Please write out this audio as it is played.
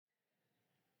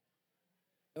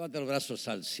Levante los brazos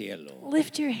al cielo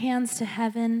Lift your hands to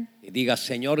heaven y diga,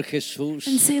 Señor Jesús,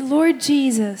 and say, Lord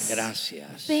Jesus,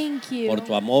 gracias thank you por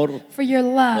tu amor, for your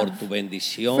por love, tu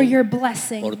bendición, for your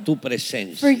blessing, por tu for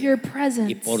presencia your y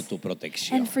presence, por tu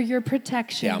protección. and for your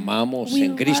protection. Te amamos We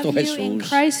en Cristo love you in Jesús.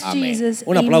 Christ Amén. Jesus.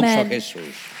 Un aplauso a Amen.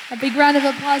 Jesús. A big round of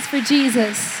applause for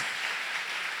Jesus.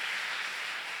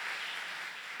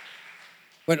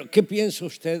 Bueno, ¿qué piensa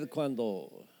usted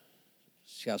cuando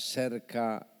se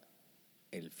acerca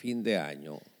el fin de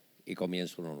año y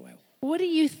comienza uno nuevo? What do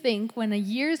you think when a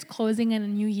year is closing and a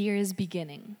new year is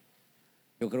beginning?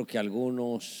 Yo creo que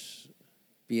algunos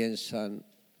piensan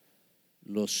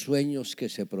los sueños que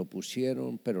se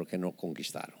propusieron pero que no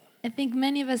conquistaron. I think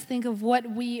many of us think of what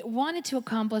we wanted to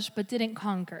accomplish but didn't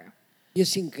conquer. Y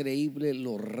es increíble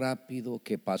lo rápido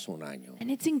que pasa un año.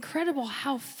 And it's incredible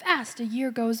how fast a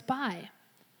year goes by.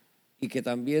 Y que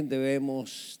también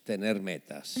debemos tener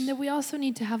metas And that we also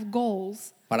need to have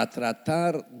goals para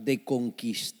tratar de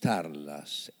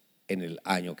conquistarlas en el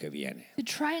año que viene. to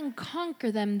try and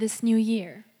conquer them this new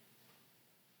year.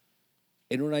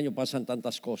 En un año pasan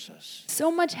tantas cosas,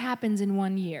 So much happens in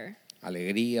one year.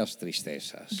 alegrías,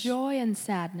 tristezas, Joy and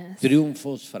sadness,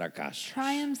 triunfos, fracasos.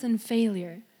 triumphs and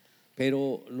failure.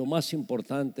 Pero lo más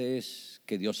importante es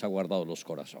que Dios ha guardado los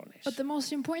corazones. But the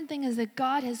most important thing is that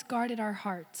God has guarded our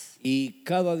hearts. Y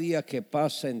cada día que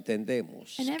pasa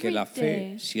entendemos And que every la fe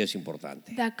day sí es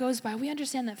importante That goes by. We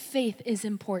understand that faith is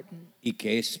important y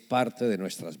que es parte de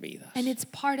nuestras vidas. and it's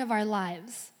part of our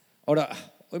lives. Ahora,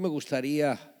 hoy me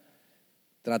gustaría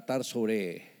tratar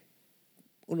sobre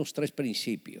unos 3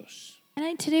 principios And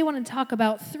I today want to talk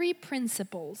about 3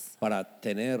 principles para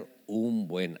tener un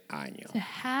buen año. to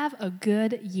have a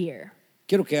good year.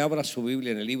 Quiero que abra su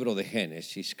Biblia en el libro de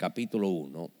Génesis, capítulo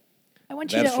 1, I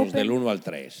want you to versos del open 1 al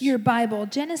 3. your Bible,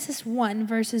 Genesis 1,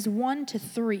 verses 1 to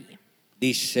 3.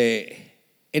 Dice,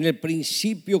 en el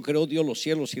principio creó Dios los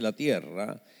cielos y la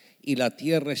tierra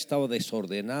estaba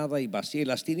desordenada y vacía, y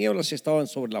las tinieblas estaban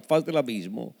sobre la faz del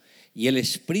abismo, y el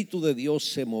Espíritu de Dios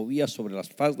se movía sobre la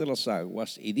faz de las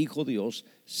aguas, y dijo Dios,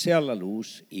 sea la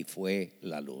luz, y fue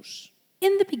la luz.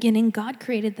 In the beginning, God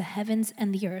created the heavens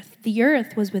and the earth. The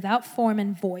earth was without form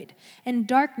and void, and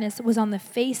darkness was on the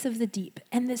face of the deep,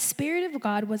 and the Spirit of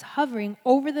God was hovering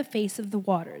over the face of the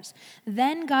waters.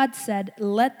 Then God said,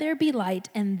 "Let there be light,"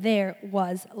 and there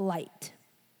was light.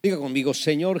 Diga conmigo,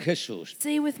 Señor Jesús,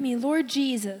 Say with me, Lord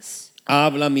Jesus,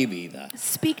 habla mi vida,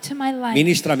 speak to my life,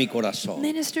 ministra mi corazón,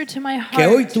 minister to my que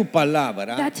hoy heart, tu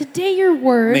palabra that today your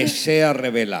word me sea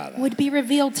revelada, would be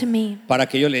revealed to me para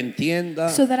que yo la entienda,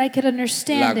 so that I could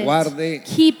understand la guarde, it,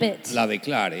 keep it, la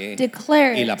declare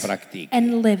declare y la it, practique.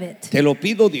 and live it. Te lo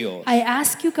pido, Dios, I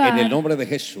ask you, en el God, nombre de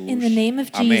Jesús. in the name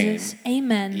of Amén Jesus,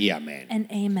 amen y amén. and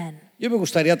amen. Yo me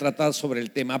gustaría tratar sobre el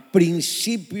tema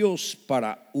principios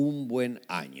para un buen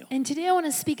año. And today I want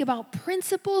to speak about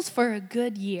principles for a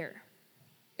good year.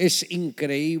 Es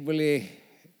increíble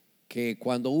que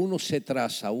cuando uno se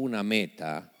traza una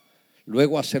meta,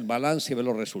 luego hace el balance y ve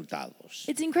los resultados.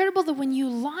 It's incredible that when you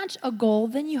launch a goal,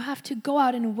 then you have to go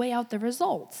out and weigh out the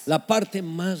results. La parte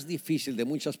más difícil de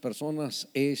muchas personas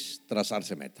es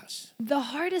trazarse metas. The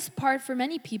hardest part for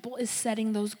many people is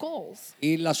setting those goals.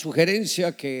 Y la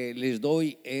sugerencia que les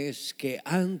doy es que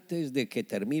antes de que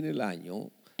termine el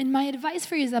año, And my advice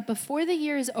for you is that before the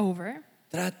year is over,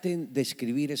 traten de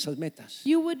escribir esas metas.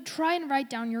 you would try and write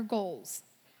down your goals.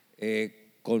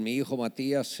 Con mi hijo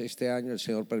Matías, este año el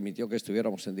Señor permitió que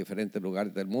estuviéramos en diferentes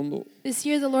lugares del mundo. This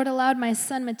year, the Lord allowed my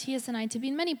son Matthias and I to be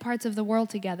in many parts of the world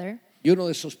together. Y uno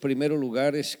de esos primeros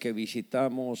lugares que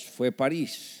visitamos fue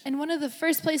París. And one of the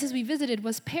first places we visited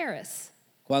was Paris.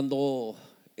 Cuando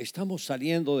estamos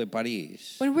saliendo de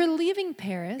París, When we're leaving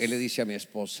él le Paris, dice a mi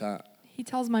esposa, he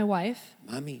tells my wife,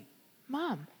 mami,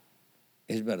 "Mom,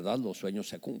 es verdad, los sueños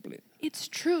se cumplen. it's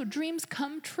true. Dreams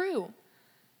come true."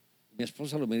 Mi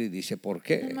esposa lo mira y dice, ¿por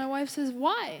qué? And my wife says,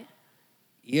 "Why?"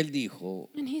 Y él dijo,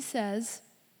 And he says,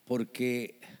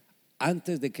 porque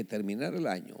antes de que terminara el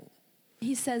año,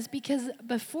 because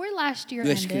before last year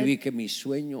yo escribí ended, que mi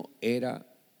sueño era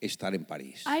estar en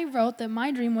París. I wrote that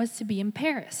my dream was to be in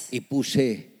Paris. Y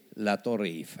puse la Torre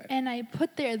Eiffel And I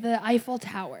put there the Eiffel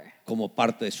Tower como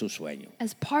parte de su sueño.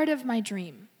 as part of my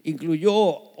dream.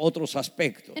 Incluyó otros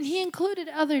aspectos. And he included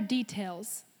other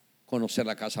details. Conocer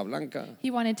la Casa Blanca. He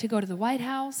wanted to go to the White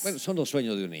House. Bueno, son los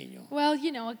sueños de un niño. Well,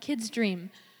 you know, a kid's dream.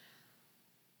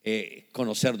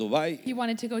 Conocer Dubái, He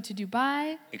wanted to go to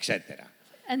Dubai etc.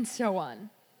 and so on.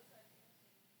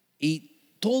 Y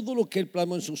todo lo que él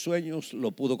plasmó en sus sueños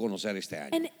lo pudo conocer este año.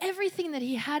 And everything that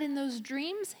he had in those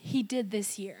dreams, he did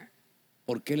this year.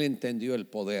 Porque él entendió el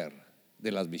poder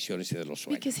de las visiones y de los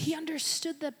because sueños. he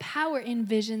understood the power in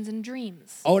visions and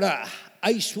dreams. Ahora,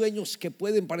 hay sueños que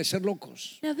pueden parecer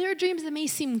locos, Now, there are dreams that may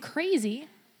seem crazy,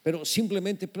 pero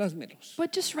simplemente plásmelos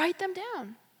but just write them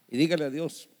down y dígale a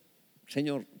Dios,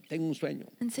 Señor, tengo un sueño.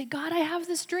 and say, God, I have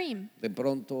this dream. De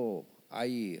pronto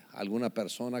hay alguna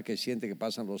persona que siente que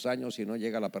pasan los años y no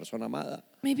llega la persona amada.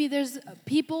 Maybe there's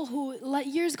people who let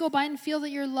years go by and feel that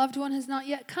your loved one has not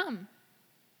yet come.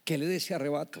 Que le dé ese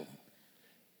arrebato.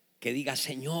 Que diga,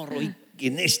 Señor, hoy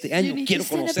en este año Maybe quiero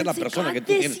just stand up conocer and la say, persona God, que tú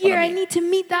tienes this year para I mí. need to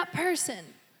meet that person.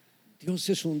 Dios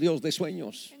es un Dios de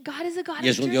sueños. God is a God Y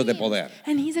es of un Dios de dreams, poder.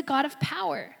 and he's a God of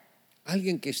power.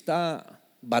 Alguien que está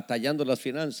batallando las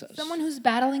finanzas. Someone who's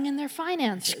battling in their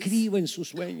finances. Escriba en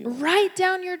sus sueños. Write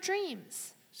down your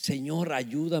dreams. Señor,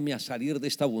 ayúdame a salir de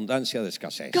esta abundancia de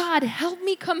escasez. God, help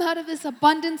me come out of this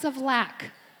abundance of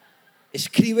lack.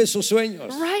 Escribe sus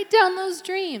sueños. Write down those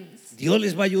dreams. Dios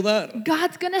les va a ayudar.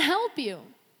 God's going to help you.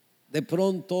 De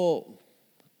pronto,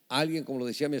 alguien, como lo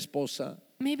decía mi esposa,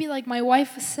 Maybe like my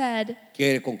wife said,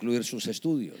 quiere concluir sus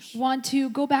estudios. want to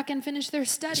go back and finish their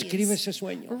Escribe studies. ese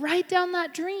sueño. Write down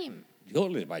that dream.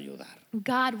 Dios les va a ayudar.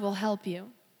 God will help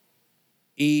you.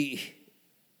 Y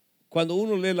cuando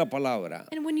uno lee la palabra,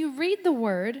 And when you read the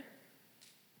word,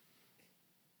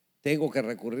 tengo que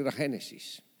recurrir a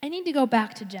Génesis. I need to go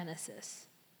back to Genesis.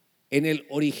 En el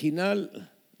original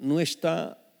no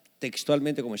está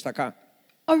textualmente como está acá.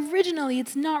 Originally,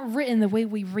 it's not written the way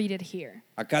we read it here.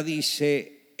 Acá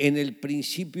dice, en el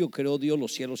principio creó Dios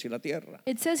los cielos y la tierra.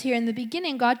 It says here, in the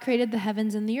beginning, God created the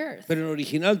heavens and the earth. Pero en el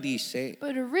original dice,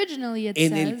 But originally it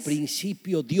en el says,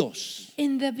 principio Dios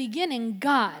in the beginning,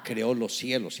 God creó los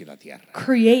cielos y la tierra.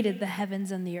 created the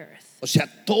heavens and the earth. O sea,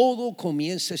 todo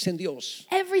comienza en Dios.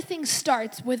 Everything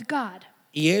starts with God.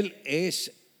 Y Él es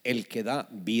el que da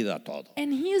vida a todo.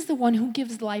 And He is the one who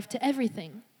gives life to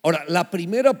everything. Ahora, la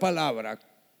primera palabra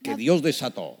que Dios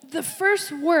desató, The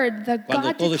first word that cuando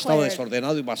God todo estaba declared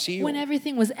desordenado y vacío, when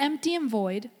everything was empty and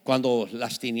void, cuando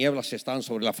las tinieblas estaban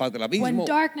sobre la faz del when abismo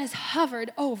darkness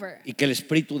hovered over, y que el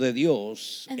Espíritu de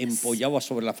Dios and the empollaba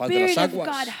sobre la faz de las Spirit of God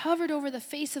aguas, hovered over the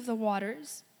face of the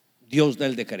waters, Dios da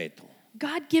el decreto,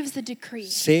 God gives the decree,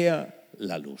 sea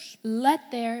la luz.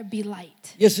 let there be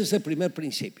light. Y ese es el primer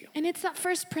principio, And it's that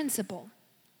first principle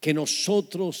que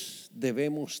nosotros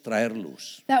debemos traer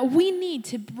luz. that we need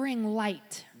to bring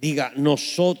light. Diga,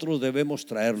 nosotros debemos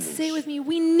traer luz. Say with me,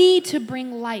 we need to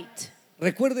bring light.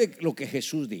 Recuerde lo que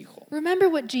Jesús dijo, Remember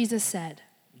what Jesus said.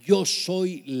 yo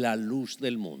soy la luz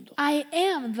del mundo. I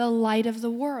am the light of the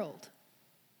world.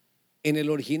 En el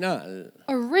original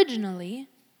Originally,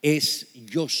 es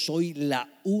yo soy la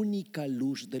única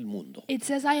luz del mundo. it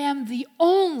says, I am the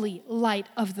only light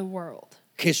of the world.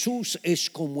 Jesús es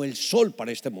como el sol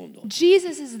para este mundo.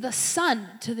 Jesus is the sun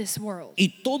to this world.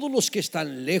 Y todos los que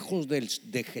están lejos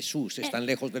de Jesús están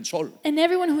lejos del sol. And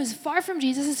everyone who is far from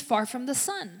Jesus is far from the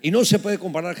sun. Y no se puede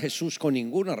comparar Jesús con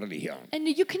ninguna religión, And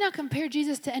you cannot compare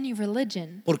Jesus to any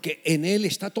religion porque en Él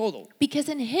está todo. because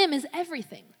in him is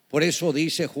everything. Por eso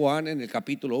dice Juan en el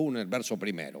capítulo 1, el verso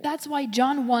primero, That's why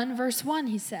John 1 verse 1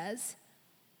 he says,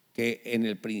 que en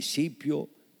el principio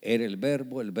era el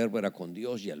verbo era con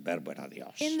Dios y el verbo era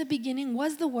Dios. in the beginning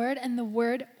was the Word and the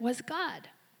Word was God.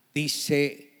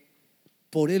 Dice,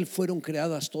 por Él fueron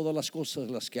creadas todas las cosas,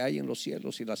 las que hay en los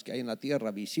cielos y las que hay en la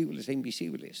tierra, visibles e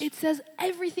invisibles. It says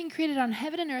everything created on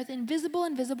heaven and earth, invisible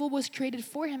and visible, was created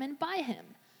for him and by him.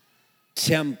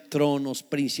 Sean tronos,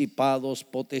 principados,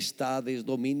 potestades,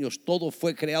 dominios, todo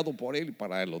fue creado por Él y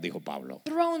para Él, lo dijo Pablo.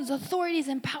 Thrones, authorities,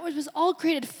 and powers was all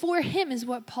created for him, is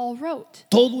what Paul wrote.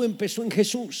 Todo empezó en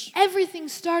Jesús. Everything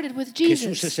started with Jesús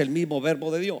Jesus. es el mismo verbo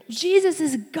de Dios. Jesus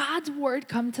is God's word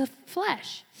come to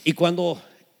flesh. Y cuando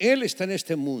Él está en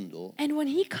este mundo, And when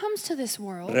he comes to this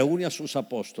world, reúne a sus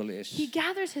apóstoles he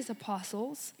gathers his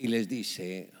apostles y les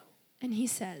dice, and he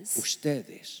says,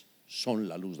 ustedes son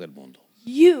la luz del mundo.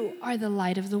 you are the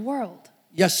light of the world.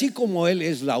 Y así como Él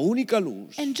es la única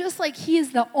luz, And just like he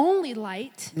is the only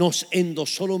light, nos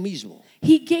endosó lo mismo.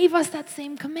 he gave us that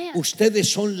same command.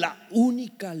 Ustedes son la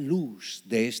única luz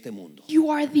de este mundo.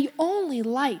 You are the only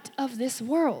light of this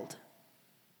world.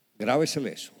 Grábeselo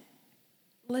eso.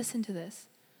 Listen to this.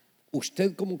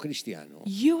 Usted como cristiano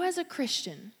You as a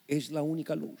Christian, es la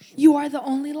única luz. you are the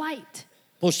only light.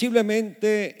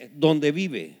 Posiblemente donde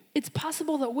vive, It's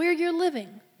possible that where you're living,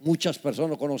 muchas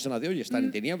personas conocen a Dios y están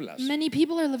en tinieblas. many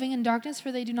people are living in darkness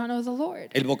for they do not know the Lord.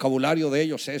 El vocabulario de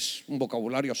ellos es un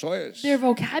vocabulario soez. Their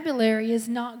vocabulary is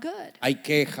not good. Hay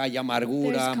queja y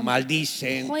amargura, There's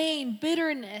maldicen, complaint,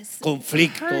 bitterness,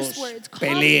 conflictos, curse words,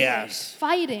 peleas. conflicts,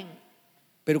 fighting.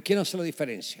 Pero ¿quién hace la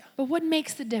diferencia? But what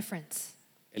makes the difference?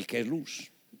 El que es luz.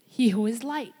 He who is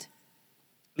light.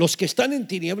 Los que están en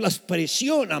tinieblas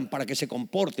presionan para que se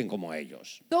comporten como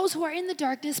ellos. Those who are in the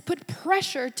darkness put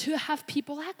pressure to have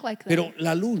people act like them. Pero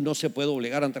la luz no se puede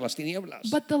obligar ante las tinieblas.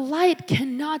 But the light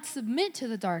cannot submit to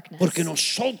the darkness. Porque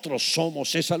nosotros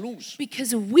somos esa luz.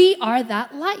 Because we are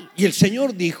that light. Y el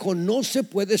Señor dijo, no se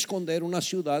puede esconder una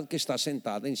ciudad que está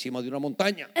sentada encima de una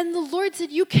montaña. And the Lord said,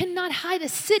 you cannot hide a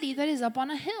city that is up on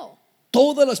a hill.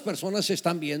 Todas las personas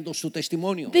están viendo su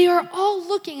testimonio. They are all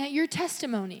looking at your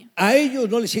testimony. A ellos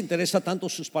no les interesa tanto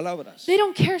sus palabras. They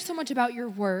don't care so much about your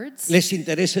words. Les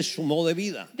interesa su modo de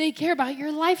vida. They care about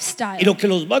your lifestyle. Y lo que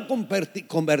los va a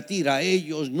convertir a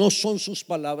ellos no son sus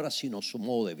palabras, sino su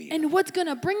modo de vida. And what's going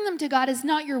to bring them to God is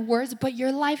not your words, but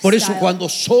your lifestyle. Por eso cuando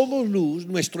somos luz,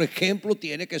 nuestro ejemplo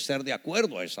tiene que ser de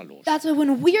acuerdo a esa luz. That's why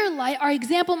when we are light, our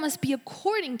example must be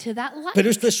according to that light. Pero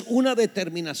esto es una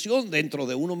determinación dentro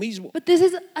de uno mismo. But this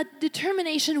is a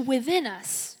determination within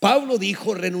us. Pablo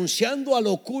dijo, renunciando a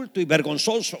lo oculto y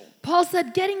vergonzoso. Paul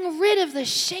said, getting rid of the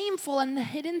shameful and the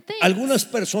hidden things. Algunas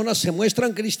personas se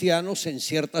muestran cristianos en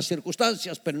ciertas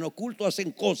circunstancias, pero en oculto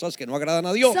hacen cosas que no agradan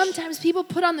a Dios. Sometimes people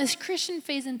put on this Christian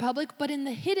face in public, but in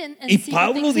the hidden and Y secret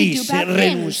Pablo things they do dice, bad things.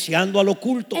 renunciando al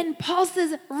oculto. And Paul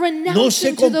says, No se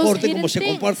renouncing to those comporten hidden como se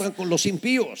things. comportan con los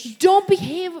impíos. Don't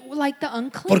behave like the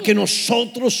unclean. Porque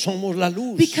nosotros somos la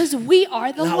luz. Because we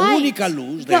are the La light, única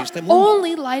luz de the este mundo.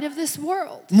 only light of this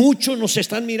world. Muchos nos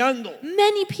están mirando.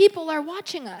 Many people are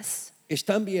watching us,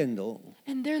 Están viendo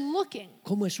and they're looking.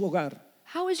 cómo es su hogar.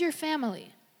 How is your family?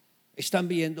 Están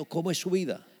viendo cómo es su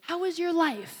vida. How is your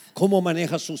life? Cómo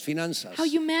maneja sus finanzas. How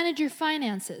you manage your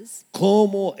finances?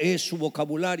 Cómo es su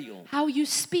vocabulario. How you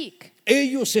speak?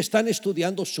 Ellos están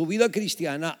estudiando su vida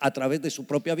cristiana a través de su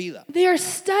propia vida. They are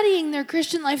studying their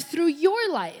Christian life through your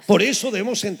life. Por eso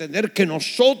debemos entender que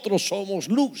nosotros somos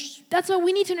luz. That's why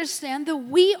we need to understand that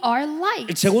we are El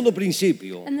light. segundo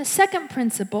principio, And the second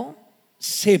principle,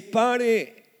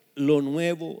 separe lo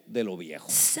nuevo de lo viejo.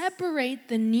 separate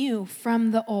the new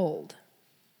from the old.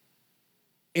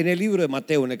 En el libro de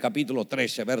Mateo, en el capítulo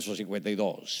 13, verso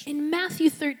 52, In Matthew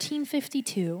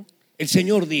 13:52, el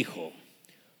Señor dijo,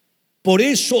 por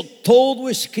eso todo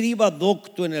escriba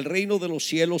docto en el reino de los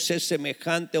cielos es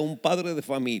semejante a un padre de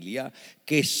familia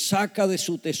que saca de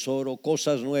su tesoro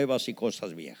cosas nuevas y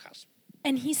cosas viejas.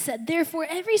 and he said, therefore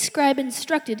every scribe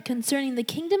instructed concerning the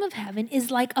kingdom of heaven is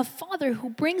like a father who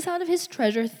brings out of his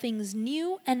treasure things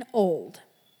new and old.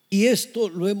 Y esto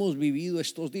lo hemos vivido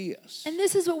estos días. And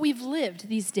this is what we've lived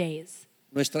these days.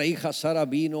 Nuestra hija Sara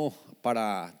vino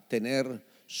para tener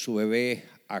su bebé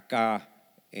acá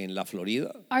en la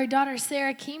Florida. Our daughter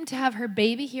Sarah came to have her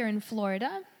baby here in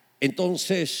Florida.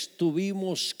 Entonces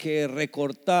tuvimos que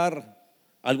recortar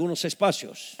algunos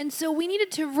espacios. And so we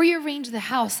needed to rearrange the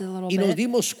house a little Y nos bit.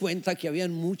 dimos cuenta que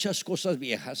habían muchas cosas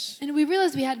viejas And we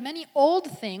realized we had many old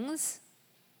things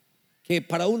que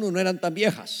para uno no eran tan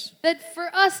viejas, that for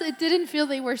us it didn't feel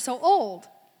they were so old.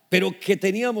 pero que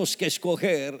teníamos que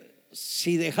escoger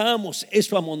si dejábamos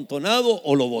eso amontonado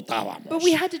o lo botábamos. But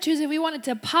we had to choose if we wanted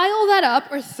to pile that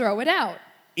up or throw it out.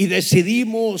 Y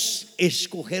decidimos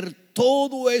escoger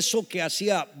todo eso que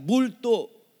hacía bulto,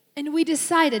 And we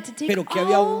decided to take pero que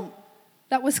había all un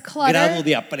that was grado clutter,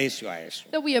 de aprecio a eso.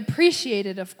 that we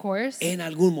appreciated, of course. En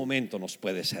algún momento nos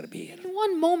puede servir. In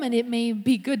one moment it may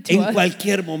be good to En us.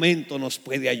 cualquier momento nos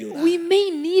puede ayudar. We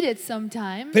may need it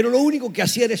sometime, Pero lo único que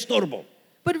hacía era estorbo.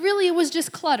 but really it was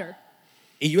just clutter.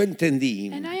 Y yo entendí,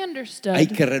 And I understood. hay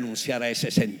que renunciar a ese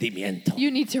sentimiento.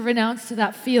 You need to renounce to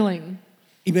that feeling.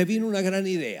 Y me vino una gran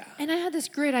idea. And I had this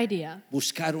great idea.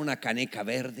 Buscar una caneca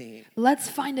verde Let's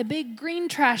find a big green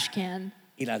trash can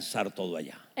y lanzar todo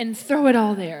allá. and throw it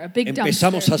all there, a big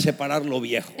Empezamos a dumpster. separar lo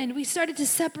viejo And we started to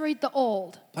separate the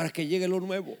old para que llegue lo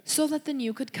nuevo. so that the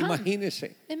new could come.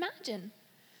 Imagínese Imagine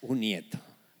un nieto.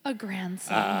 a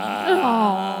grandson.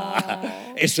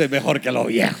 Eso es mejor que lo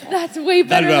viejo. That's way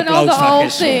better Dale un than all the aplauso a old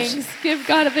Jesús. things. Give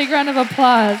God a big round of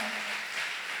applause.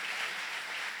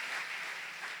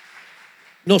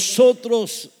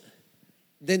 Nosotros,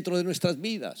 dentro de nuestras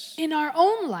vidas, In our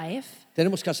own life,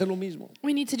 tenemos que hacer lo mismo.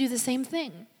 we need to do the same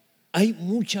thing. Hay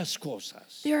muchas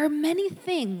cosas There are many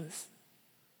things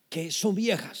que son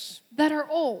viejas. that are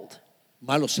old.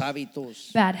 Malos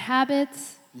hábitos, Bad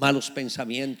habits, malos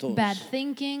pensamientos, bad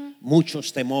thinking,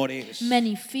 muchos temores,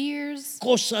 many fears,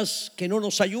 cosas que no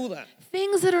nos ayudan.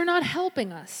 things that are not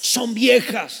helping us. Son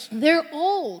viejas, They're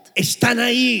old. están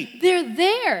ahí, They're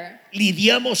there.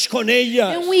 lidiamos con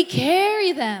ellas. And we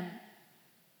carry them.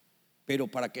 Pero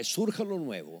para que surja lo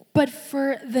nuevo, But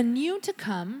for the new to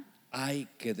come, hay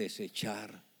que desechar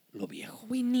lo viejo.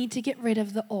 we need to get rid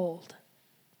of the old.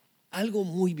 Algo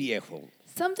muy viejo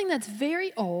Something that's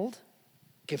very old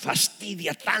que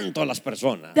fastidia tanto a las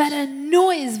personas that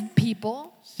annoys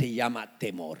people se llama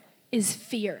temor. is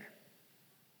fear.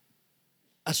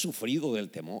 ¿Has sufrido del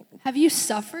temor? Have you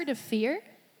suffered of fear?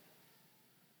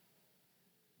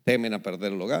 Temen a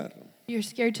perder el hogar, You're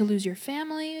scared to lose your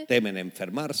family. temen a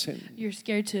enfermarse, You're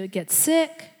scared to get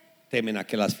sick. temen a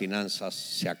que las finanzas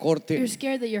se You're acorten,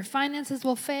 scared that your finances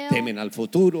will fail. temen al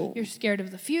futuro, You're scared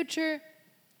of the future.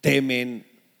 temen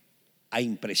a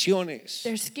impresiones,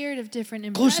 They're scared of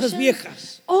different cosas impressions.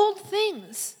 viejas. Old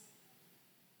things.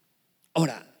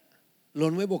 Ahora, lo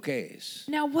nuevo que es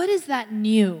Now, what is that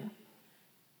new?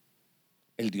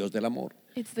 el Dios del amor.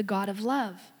 It's the God of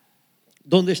love.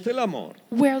 Donde esté el amor,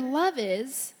 Where love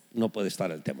is, no puede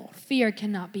estar el temor. fear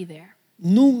cannot be there.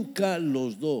 Nunca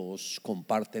los dos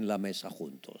comparten la mesa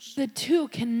juntos. The two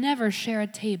can never share a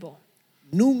table.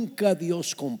 Nunca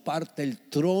Dios comparte el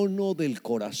trono del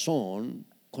corazón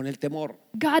con el temor.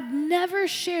 God never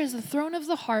shares the throne of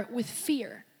the heart with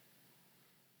fear.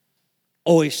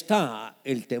 O está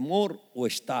el temor o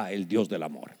está el Dios del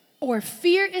amor. Or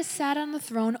fear is sat on the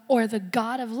throne, or the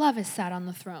God of love is sat on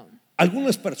the throne.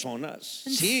 Algunas personas,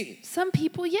 And sí, some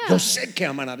people, yo yeah. sé que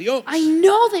aman a Dios, I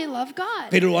know they love God,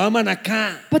 pero lo aman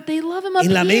acá, but they love Him up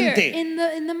en la here, mente. in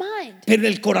the mind. pero en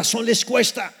el corazón les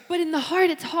cuesta. But in the heart,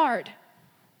 it's hard.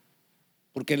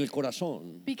 Porque en el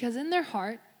corazón Because in their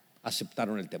heart,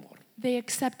 aceptaron el temor. they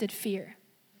accepted fear.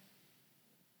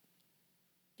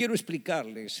 Quiero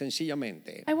explicarles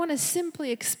sencillamente I want to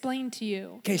simply explain to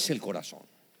you, qué es el corazón.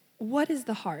 what is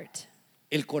the heart?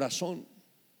 El corazón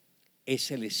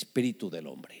es el espíritu del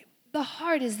hombre. The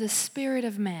heart is the spirit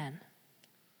of man,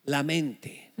 La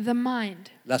mente, the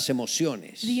mind, las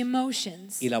emociones the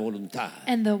emotions, y la voluntad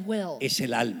and the will. es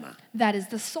el alma. That is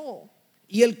the soul.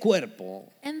 Y el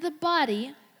cuerpo And the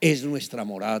body es nuestra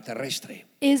morada terrestre.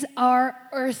 is our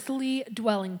earthly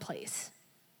dwelling place.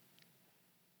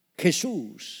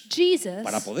 Jesús, Jesus,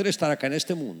 para poder estar acá en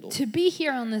este mundo, to be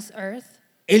here on this earth,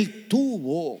 Él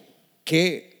tuvo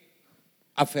que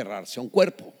aferrarse a un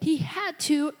cuerpo, He had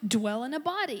to dwell in a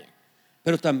body,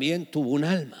 pero también tuvo un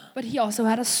alma, but He also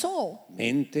had a soul,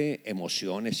 mente,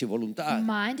 emociones y voluntad.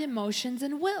 mind, emotions,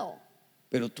 and will.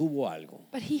 Pero tuvo algo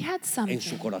But He had en su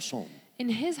something. corazón, In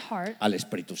His heart, al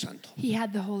Espíritu Santo. He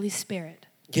had the Holy Spirit.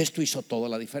 Y esto hizo toda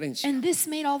la diferencia. And this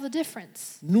made all the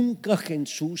difference. Nunca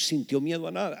Jesús sintió miedo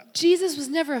a nada. Jesus was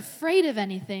never afraid of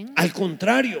anything. Al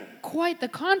contrario, Quite the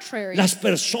contrary. las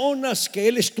personas que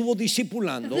Él estuvo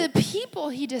discipulando, The people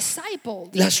He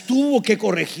discipled, las tuvo que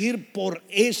corregir por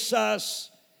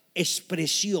esas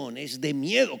expresiones de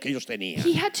miedo que ellos tenían.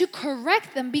 He had to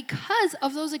correct them because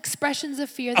of those expressions of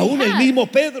fear they Aún el had. mismo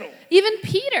Pedro, Even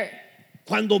Peter,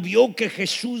 cuando vio que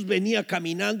Jesús venía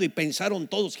caminando y pensaron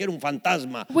todos que era un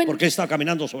fantasma When porque estaba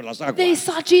caminando sobre las they aguas,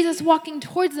 saw Jesus walking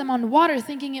towards them on water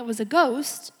thinking it was a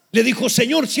ghost. le dijo: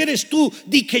 Señor, si eres tú,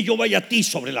 di que yo vaya a ti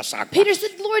sobre las aguas. Peter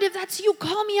said, Lord, if that's you,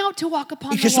 call me out to walk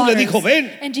upon Y the Jesús le waters. dijo, ven.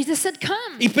 And Jesus said,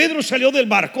 come. Y Pedro salió del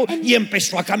barco y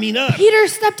empezó a caminar. Peter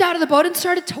stepped out of the boat and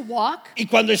started to walk. Y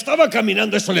cuando estaba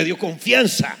caminando, eso le dio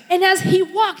confianza. And as he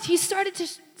walked, he started to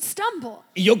stumble.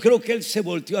 Y yo creo que él se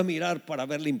volteó a mirar para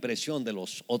ver la impresión de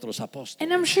los otros And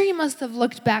apóstoles. I'm sure he must have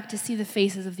looked back to see the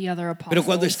faces of the other Pero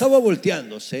cuando apostles. estaba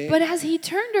volteándose, But as he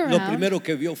turned lo around, primero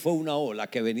que vio fue una ola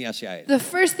que venía hacia él. the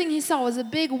first thing he saw was a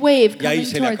big wave Y ahí coming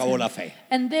se le towards acabó him. la fe.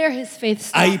 And there his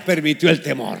faith Ahí stopped. permitió el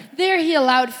temor. There he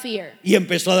allowed fear. Y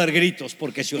empezó a dar gritos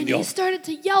porque se And hundió. he started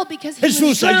to yell because he Jesús,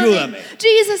 was drowning. ayúdame.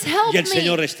 Jesus, help Y el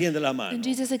Señor me. extiende la mano. And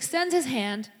Jesus extends his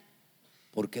hand.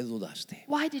 ¿Por qué dudaste,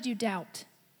 Why did you doubt?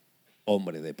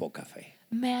 hombre de poca fe?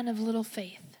 Man of little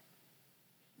faith.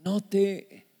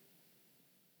 Note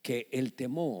que el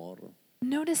temor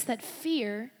Notice that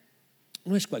fear,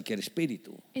 no es cualquier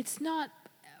espíritu. it's not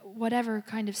whatever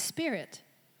kind of spirit.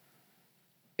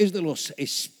 Es de los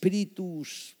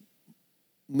espíritus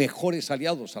mejores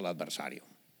aliados al adversario.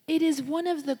 It is one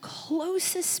of the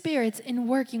closest spirits in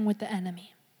working with the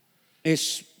enemy.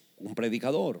 Es un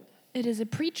predicador, It is a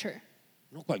preacher,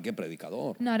 no cualquier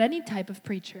predicador. not any type of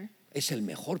preacher. Es el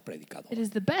mejor predicador. It is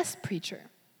the best preacher.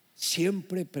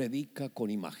 Siempre predica con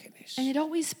imágenes. And it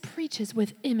always preaches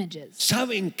with images.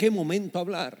 Sabe en qué momento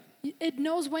hablar It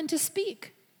knows when to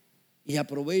speak. y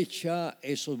aprovecha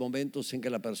esos momentos en que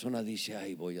la persona dice: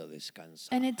 ay, voy a descansar.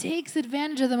 And it takes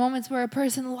advantage of the moments where a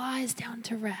person lies down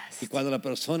to Y rest. cuando la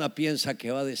persona piensa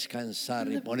que va a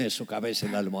descansar y pone su cabeza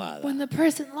en la almohada, When the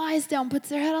person lies down, puts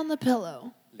their head on the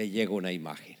pillow, le llega una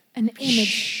imagen: an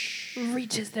image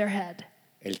reaches their head.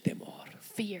 el temor.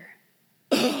 Fear.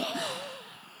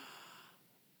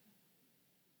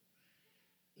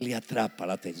 Le atrapa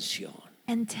la atención.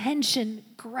 And tension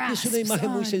grasps Es una imagen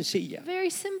muy on. sencilla. Very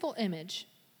simple image.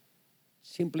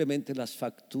 Simplemente las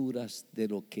facturas de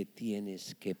lo que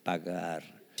tienes que pagar.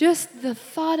 Just the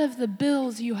thought of the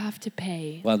bills you have to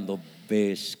pay. Cuando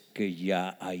ves que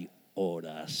ya hay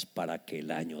horas para que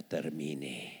el año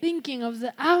termine. Thinking of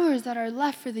the hours that are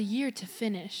left for the year to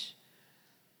finish.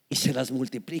 Y se las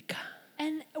multiplica.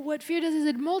 And what fear does is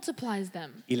it multiplies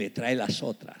them. Y le trae las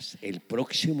otras. El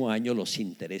próximo año los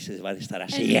intereses van a estar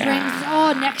And así. it brings,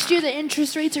 oh, next year the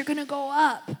interest rates are going to go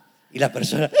up. Y la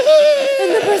persona And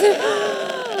the person,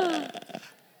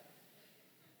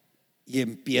 y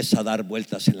empieza a dar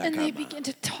vueltas en la and they cama. begin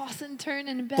to toss and turn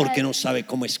in bed. Porque no sabe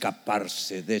cómo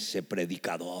escaparse de ese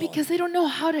predicador. Because they don't know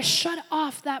how to shut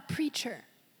off that preacher.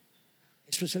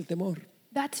 Eso es el temor.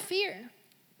 That's fear.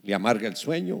 Le amarga el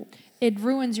sueño, It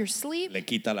ruins your sleep. le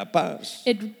quita la paz,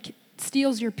 It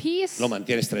steals your peace. lo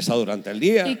mantiene estresado durante el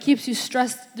día. It keeps you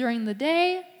stressed during the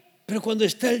day. Pero cuando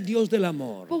está el Dios del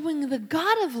amor, But when the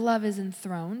God of love is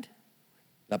enthroned,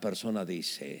 la persona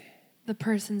dice, the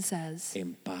person says,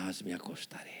 en paz me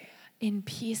acostaré in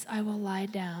peace I will lie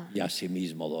down, y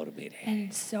asimismo dormiré.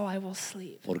 and so I will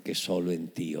sleep. Porque solo en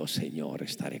ti, oh Señor,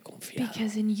 estaré confiado.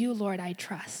 Because in you, Lord, I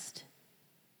trust.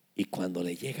 Y cuando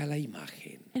le llega la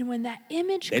imagen, And when that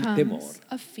image Del comes temor.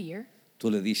 of fear, tú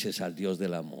le dices al Dios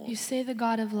del amor, you say the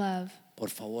God of love, por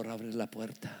favor, abre la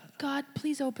puerta. God,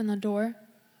 please open the door.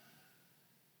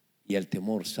 Y el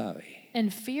temor sabe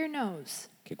And fear knows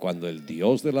que cuando el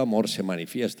Dios del amor se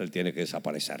manifiesta, Él tiene que that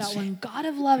desaparecerse. when God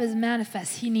of love is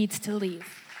manifest, he needs to leave.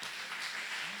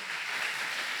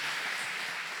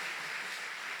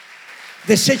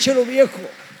 Deseche lo viejo,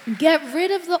 Get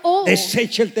rid of the old.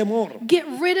 deseche el temor, Get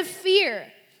rid of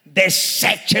fear.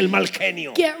 deseche el mal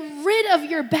genio. Get rid of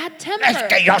your bad temper. Es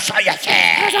que yo soy así.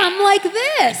 Because I'm like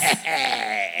this.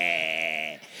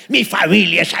 Mi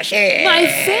familia es así. My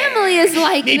family is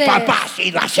like Mi this. papá ha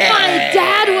sido así. My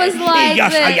dad was like Y yo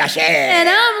soy this. así. And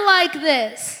I'm like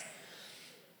this.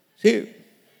 Sí.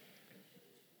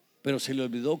 Pero se le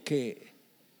olvidó que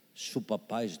su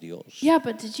papá es Dios. Yeah,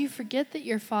 but did you forget that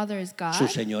your father is God? Su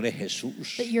Señor es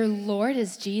Jesús. That your Lord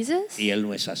is Jesus? Y Él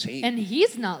no es así. And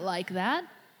he's not like that.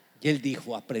 Y Él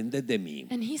dijo, aprended de mí,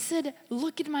 And he said,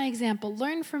 look at my example.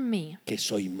 Learn from me. que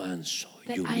soy manso y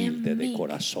That I am humilde de meek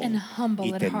corazón. and humble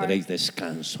Y at tendréis heart.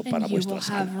 descanso para And you will vuestras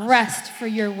have almas. rest for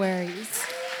your worries.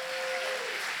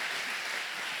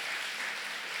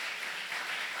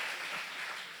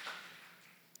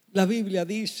 La Biblia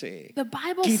dice, The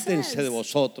Bible quítense de says,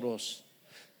 vosotros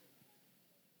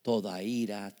toda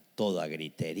ira, toda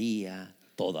gritería,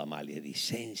 toda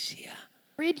maledicencia.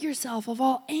 rid yourself of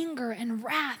all anger and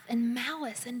wrath and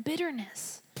malice and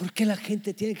bitterness. ¿Por qué la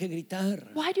gente tiene que gritar?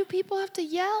 Why do people have to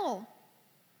yell?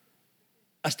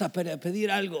 Hasta para pedir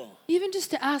algo. Even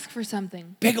just to ask for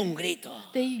something. Pega un grito.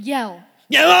 They yell.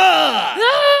 ¡Ya va!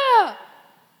 Ah!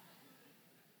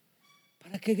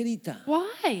 ¿Para qué grita?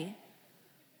 Why?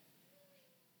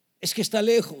 Es que está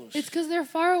lejos. It's because they're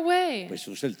far away. Pues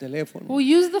usa el teléfono. Well,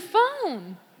 use the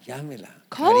phone. Llámela.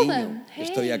 Call Cariño, them. Hey,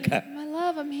 estoy acá. my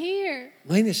love, I'm here.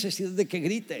 No hay necesidad de que You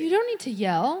grite. don't need to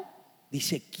yell.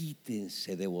 Dice,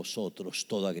 quítense de vosotros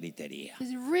toda gritería.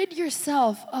 Just rid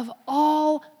yourself of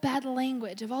all bad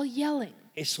language, of all yelling.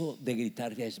 Eso de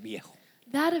gritar ya es viejo.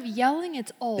 That of yelling,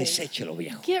 it's old. Deséchelo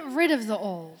viejo. Get rid of the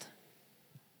old.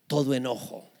 Todo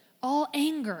enojo, All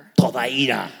anger, toda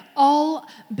ira, all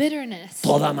bitterness,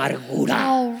 toda amargura.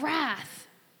 all wrath.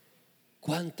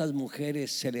 ¿Cuántas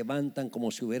mujeres se levantan como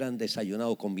si hubieran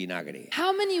desayunado con vinagre?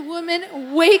 How many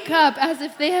women wake up as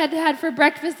if they had had for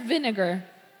breakfast vinegar?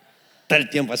 Todo el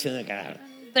tiempo haciendo cara.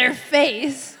 Their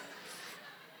face.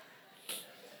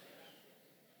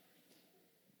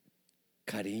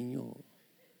 Cariño,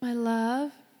 My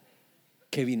love,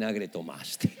 ¿qué vinagre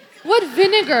tomaste? what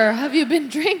vinegar have you been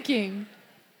drinking?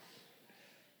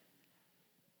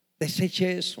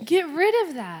 Deseche eso. Get rid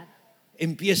of that.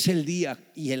 Empiece el día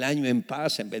y el año en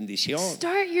paz, en bendición.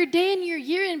 Start your day and your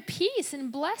year in peace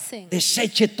and blessing.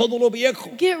 Deseche todo lo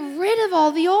viejo. Get rid of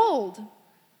all the old.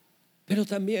 Pero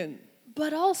también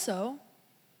But also,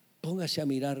 póngase a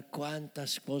mirar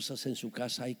cuántas cosas en su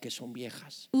casa hay que son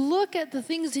viejas, look at the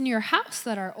things in your house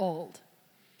that are old,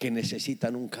 que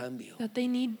necesitan un cambio. that they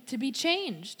need to be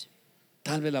changed.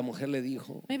 Tal vez la mujer le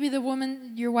dijo, Maybe the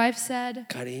woman, your wife said,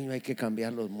 cariño, hay que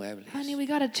cambiar los muebles. honey, we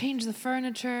got to change the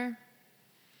furniture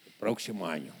El próximo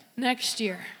año, next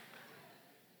year.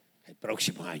 el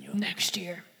próximo año. Next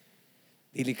year.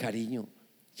 Dile, cariño,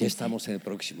 ya estamos en el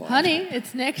próximo año. Honey,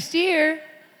 it's next year.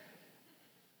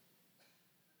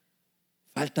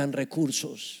 Faltan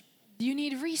recursos. You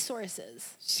need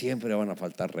resources. Siempre van a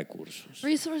faltar recursos.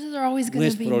 Resources are always No going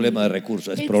es to be problema de needed.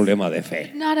 recursos, es It's problema de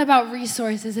fe. not about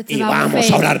resources, it's Y about vamos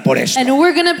faith. a orar por esto. And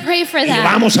we're going to pray for Y that.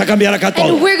 vamos a cambiar acá todo.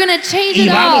 And we're going to change Y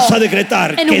it vamos all. a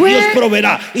decretar And que Dios we're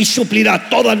proveerá y suplirá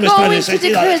todas nuestras going to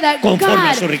declare necesidades that conforme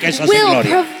a God sus riquezas en will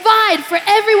gloria. provide for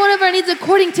every one of our needs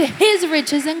according to His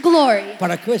riches and glory.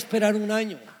 ¿Para qué esperar un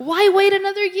año Why wait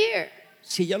another year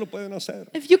si ya lo pueden hacer?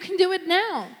 if you can do it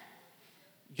now?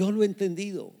 Yo lo he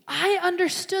entendido. I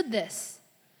understood this.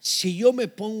 Si yo me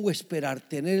pongo a esperar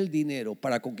tener el dinero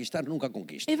para conquistar, nunca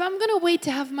conquisto. If I'm going to wait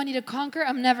to have money to conquer,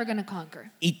 I'm never going to conquer.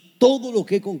 Y todo lo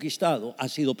que he conquistado ha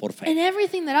sido por fe. And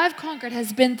everything that I've conquered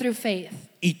has been through faith.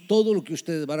 Y todo lo que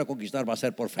ustedes van a conquistar va a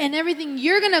ser por fe. And everything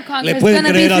you're going to conquer ¿Le is pueden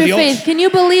going to be creer a through Dios? faith. Can you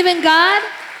believe in God?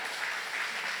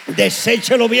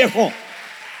 Deseche lo viejo.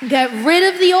 Get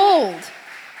rid of the old.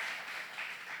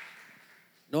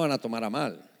 No van a tomar a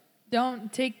mal.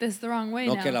 Don't take this the wrong way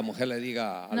No now. que la mujer le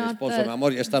diga al Not esposo, that mi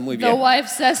amor, ya está muy The viejo. wife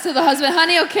says to the husband,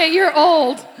 honey, okay, you're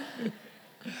old.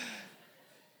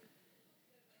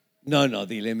 No,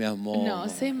 dile mi amor. No,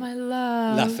 say my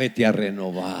La love. fe te ha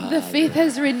renovado. The faith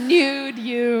has renewed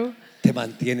you. Te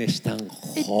mantienes tan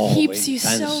It joven, keeps you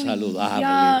tan so saludable.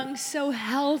 young, so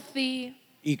healthy.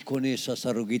 Y con esas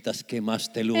arruguitas que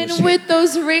más te And lucen. with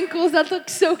those wrinkles that look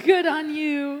so good on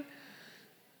you.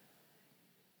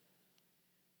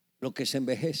 Lo que se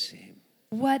envejece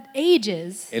What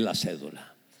ages es la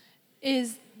cédula,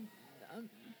 is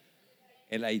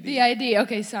el ID. the ID.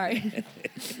 Okay, sorry.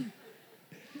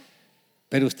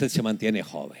 Pero usted se mantiene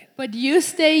joven. But you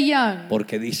stay young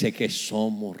Porque dice que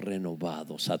somos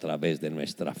renovados a través de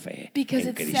nuestra fe because en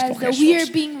it Cristo says that Jesús. we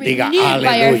are being Diga renewed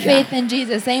by our aleluya. faith in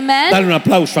Jesus. Amen. Dale un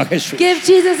aplauso a Jesús. Give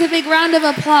Jesus a big round of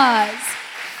applause.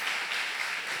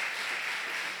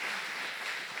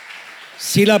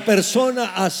 Si la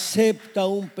persona acepta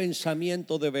un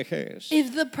pensamiento de vejez,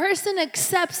 If the person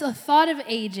accepts a thought of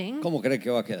aging, ¿cómo cree que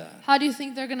va a quedar? how do you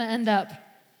think they're going to end up?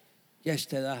 Ya a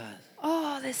esta edad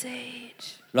Oh, this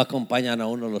age. lo acompañan a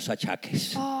uno los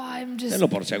achaques. Oh, I'm just Tenlo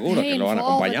por seguro que lo van a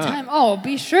painful all the acompañar. time. Oh,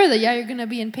 be sure that you're going to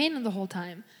be in pain the whole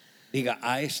time. Diga,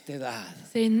 a esta edad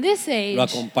So in this age, lo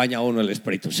acompaña a uno el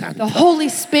Espíritu Santo. the Holy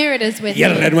Spirit is with Y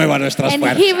Él me. renueva nuestras And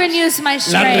fuerzas. He renews my Las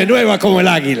strength. renueva como el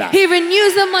águila. He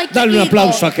renews them like Dale the un eagle.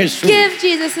 aplauso a Jesús. Give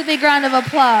Jesus a big round of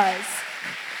applause.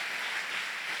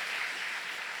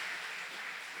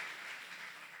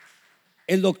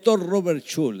 El doctor Robert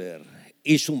Schuller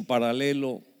hizo un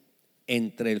paralelo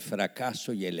entre el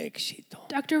fracaso y el éxito.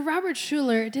 Dr. Robert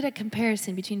Schuller did a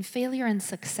comparison between failure and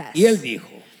success. Y él dijo,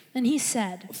 And he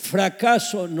said,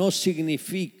 fracaso no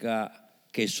significa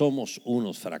que somos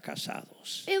unos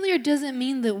fracasados. failure doesn't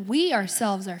mean that we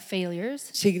ourselves are failures.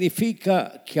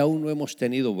 Significa que aún no hemos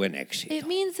tenido buen éxito. It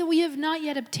means that we have not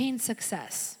yet obtained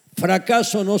success.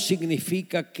 Fracaso no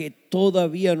significa que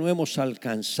todavía no hemos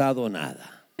alcanzado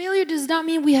nada. Failure does not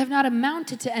mean we have not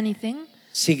amounted to anything.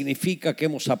 Significa que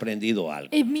hemos aprendido algo.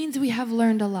 It means we have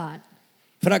learned a lot.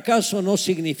 Fracaso no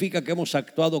significa que hemos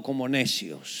actuado como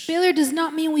necios. Failure does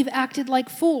not mean we've acted like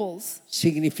fools.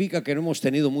 Significa que no hemos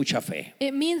tenido mucha fe.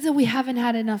 It means that we haven't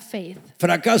had enough faith.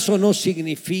 Fracaso no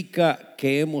significa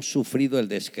que hemos sufrido el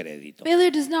descrédito. Failure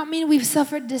does not mean we've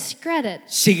suffered discredit.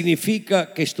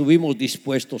 Significa que estuvimos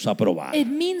dispuestos a probar. It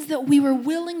means that we were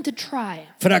willing to try.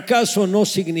 Fracaso no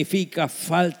significa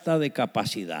falta de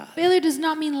capacidad. Failure does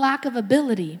not mean lack of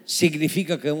ability.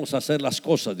 Significa que vamos a hacer las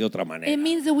cosas de otra It manera.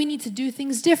 means that we need to do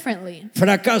things differently.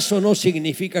 Fracaso no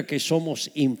significa que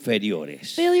somos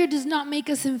inferiores. Failure does not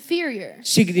make us inferior.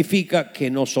 Significa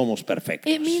que no somos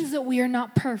perfectos. It means that we are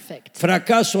not perfect.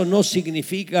 Fracaso no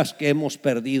significa que hemos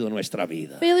perdido nuestra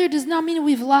vida. Failure does not mean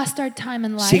we've lost our time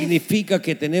in life. Significa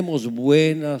que tenemos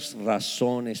buenas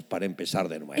razones para empezar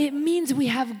de nuevo. It means we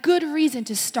have good reason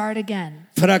to start again.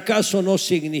 Fracaso no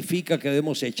significa que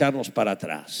debemos echarnos para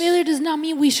atrás. Failure does not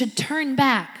mean we should turn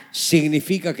back.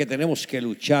 Significa que tenemos que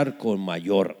luchar con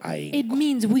mayor ahínco. It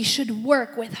means we should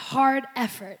work with hard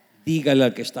effort. Dígale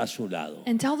al que está a su lado,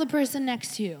 And tell the person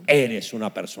next to you, eres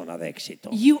una persona de éxito.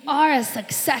 you are a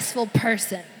successful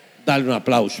person. Dale un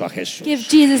aplauso a Jesús. Give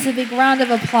Jesus a big round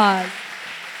of applause.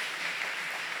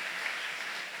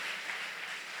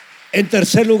 En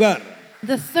tercer lugar,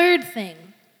 The third thing,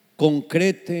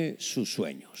 concrete sus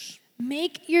sueños.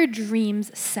 make your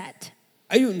dreams set.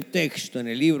 Hay un texto en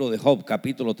el libro de Job,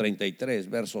 capítulo 33,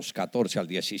 versos 14 al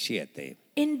 17.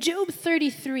 In Job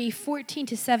 33, 14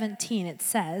 to 17, it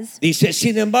says, Dice,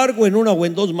 sin embargo, en una o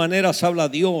en dos maneras habla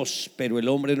Dios, pero el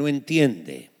hombre no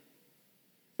entiende.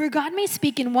 For God may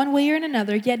speak in one way or in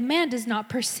another, yet man does not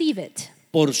perceive it.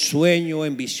 por sueño,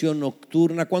 en visión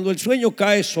nocturna, cuando el sueño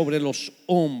cae sobre los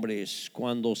hombres,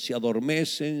 cuando se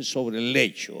adormecen sobre el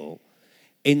lecho,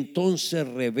 entonces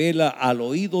revela al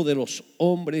oído de los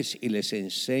hombres y les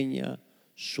enseña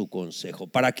su consejo,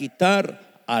 para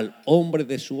quitar al hombre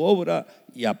de su obra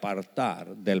y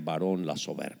apartar del varón la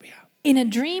soberbia. In a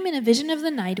dream and a vision of the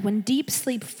night, when deep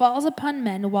sleep falls upon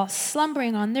men while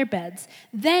slumbering on their beds,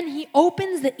 then he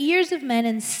opens the ears of men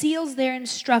and seals their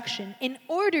instruction, in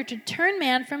order to turn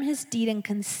man from his deed and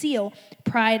conceal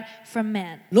pride from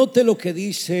man. Note lo que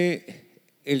dice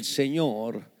el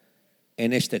Señor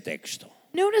en este texto.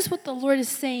 Notice what the Lord is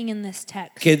saying in this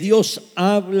text. Que Dios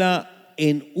habla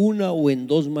en una o en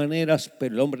dos maneras,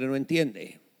 pero el hombre no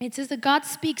entiende. It says that God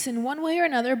speaks in one way or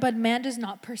another, but man does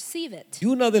not perceive it. Y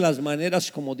una de las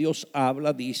maneras como Dios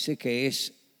habla dice que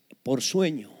es por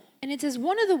sueño. And it says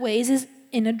one of the ways is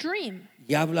in a dream.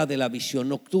 Y habla de la visión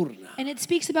nocturna. And it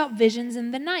speaks about visions in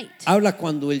the night. Habla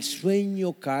cuando el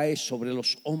sueño cae sobre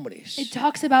los hombres. It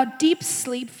talks about deep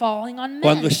sleep falling on men.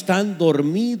 Cuando están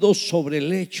dormidos sobre el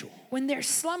lecho. When they're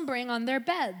slumbering on their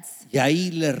beds. Y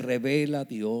ahí les revela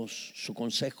Dios su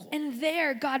consejo. And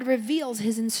there God reveals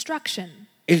his instruction.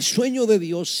 El sueño de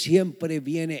Dios siempre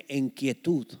viene en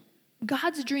quietud.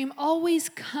 God's dream always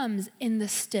comes in the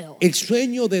still. El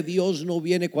sueño de Dios no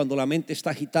viene cuando la mente está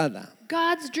agitada,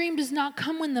 God's dream does not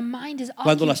come when the mind is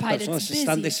cuando las occupied, personas it's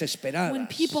están busy, desesperadas, when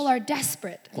people are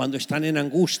desperate, cuando están en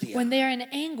angustia. when they are in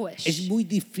anguish. Es muy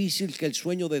difícil que el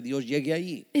sueño de Dios llegue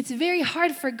ahí. It's very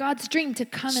hard for God's dream to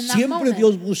come in that Siempre moment.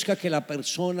 Dios busca que la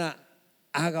persona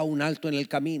haga un alto en el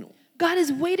camino God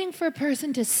is waiting for a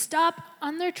person to stop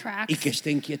on their y tracks que esté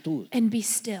en quietud and be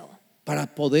still, para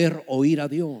poder oír a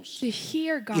Dios to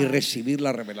hear y God recibir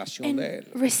la revelación and de Él.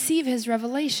 receive his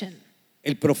revelation.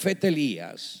 El profeta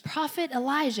Elías, Prophet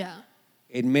Elijah,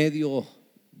 en medio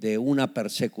de una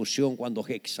persecución cuando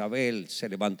Jezabel se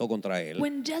levantó contra él,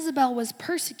 when Jezebel was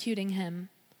persecuting him,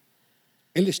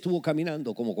 él estuvo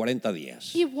caminando como 40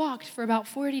 días. he walked for about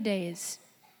 40 days.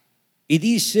 Y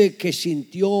dice que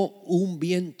sintió un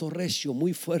viento recio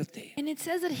muy fuerte, And it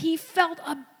says that he felt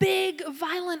a big,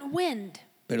 violent wind.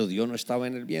 pero Dios no estaba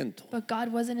en el viento. But God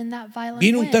wasn't in that violent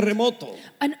Vino un wind. terremoto,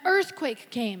 An earthquake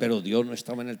came. pero Dios no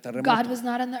estaba en el God terremoto. was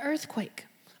not in the earthquake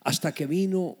Hasta que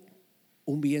vino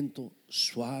un viento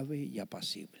suave y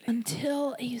apacible.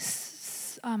 until a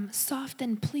soft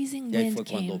and pleasing Y ahí fue wind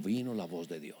cuando came. vino la voz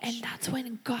de Dios. And that's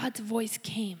when God's voice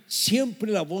came.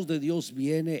 Siempre la voz de Dios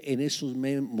viene en esos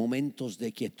momentos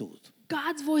de quietud.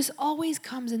 God's voice always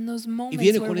comes in those moments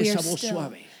viene where con we esa are voz still.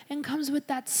 suave. And comes with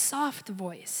that soft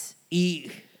voice. Y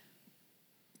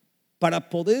para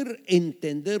poder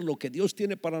entender lo que Dios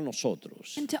tiene para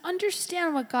nosotros, And to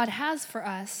understand what God has for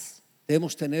us,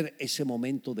 debemos tener ese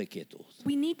momento de quietud.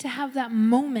 we need to have that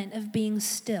moment of being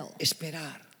still.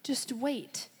 Esperar, Just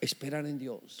wait. esperar en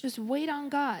Dios, Just wait on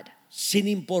God. sin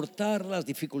importar las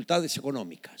dificultades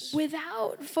económicas.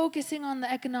 Without focusing on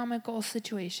the economical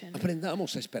situation.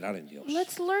 Aprendamos a esperar en Dios.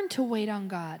 Let's learn to wait on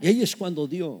God. Y ahí es cuando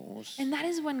Dios And that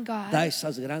is when da God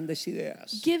esas grandes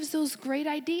ideas. gives those great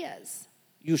ideas.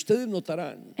 Y ustedes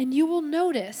notarán And you will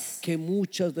notice que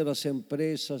muchas de las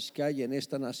empresas que hay en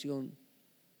esta nación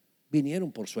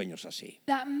vinieron por sueños así.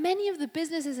 that many of the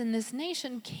businesses in this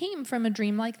nation came from a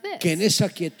dream like Que en this. esa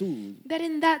quietud That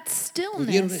in that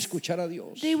pudieron stillness, escuchar a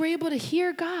Dios, they were able to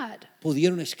hear God.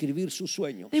 pudieron escribir sus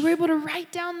sueños They were able to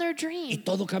write down their y dream.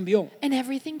 todo cambió. And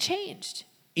everything changed.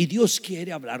 Y Dios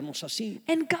quiere hablarnos así.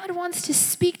 And God wants to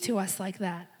speak to us like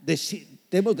that.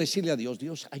 Debemos decirle a Dios,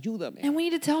 Dios, ayúdame. And we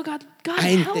need to tell God, God, A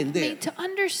help me entender. to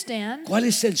understand ¿Cuál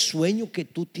es el sueño que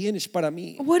tú tienes para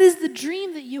mí? what is the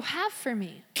dream that you have for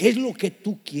me. ¿Qué es lo que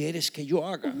tú quieres que yo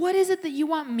haga? What is it that you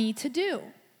want me to do?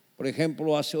 Por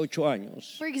ejemplo, hace 8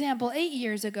 años, For example, 8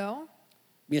 years ago,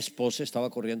 mi esposa estaba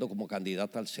corriendo como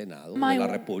candidata al Senado My- de la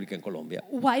República en Colombia.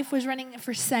 wife was running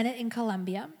for Senate in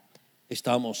Colombia.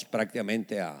 Estábamos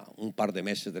prácticamente a un par de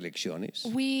meses de elecciones.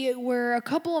 We were a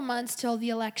couple of months till the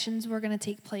elections were going to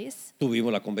take place.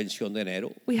 Tuvimos la convención de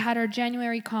enero We had our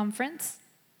January conference,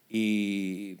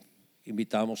 y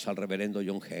invitamos al reverendo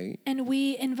John Hay. and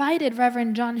we invited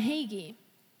Reverend John Hagee.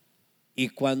 Y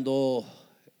cuando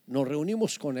nos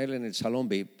reunimos con él en el salón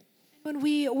VIP, When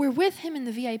we were with him in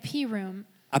the VIP room,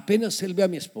 apenas él ve a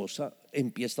mi esposa,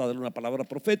 empieza a darle una palabra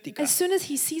profética. as soon as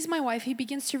he sees my wife, he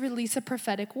begins to release a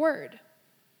prophetic word.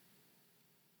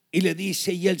 Y le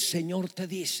dice, y el Señor te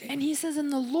dice And he says, and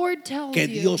the Lord tells que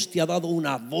you, Dios te ha dado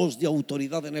una voz de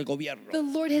autoridad en el the gobierno.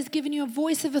 Lord has given you a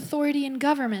voice of authority in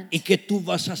government. Y que tú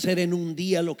vas a hacer en un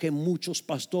día lo que muchos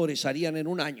pastores harían en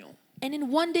un año. And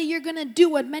in one day, you're going to do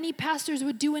what many pastors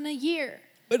would do in a year.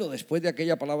 Bueno, después de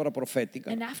aquella palabra profética,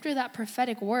 And after that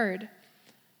prophetic word,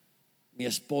 mi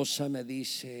esposa me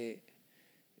dice,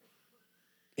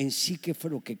 en sí, ¿qué fue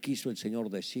lo que quiso el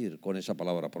Señor decir con esa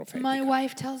palabra My profética?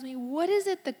 wife tells me, what is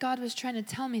it that God was trying to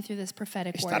tell me through this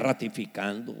prophetic ¿Está word?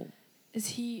 ratificando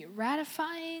Is he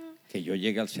ratifying que yo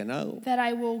llegue al Senado? that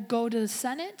I will go to the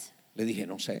Senate? Le dije,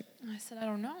 no sé, I said, I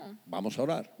don't know. vamos a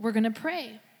orar. We're going to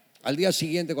pray. Al día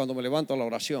siguiente, cuando me levanto a la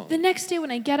oración, The next day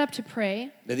when I get up to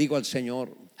pray, le digo al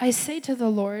Señor, I say to the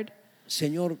Lord,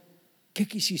 Señor, ¿qué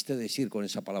quisiste decir con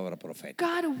esa palabra profética?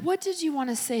 God, what did you want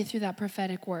to say through that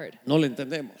prophetic word? No le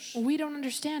entendemos. We don't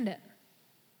understand it.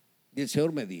 Y el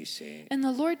Señor me dice, And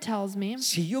the Lord tells me,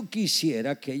 si yo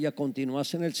quisiera que ella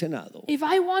continuase en el Senado, if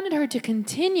I wanted her to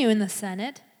continue in the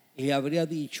Senate, le habría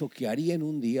dicho que haría en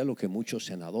un día lo que muchos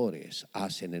senadores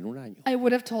hacen en un año. I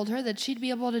would have told her that she'd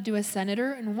be able to do as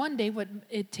senator in one day what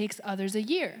it takes others a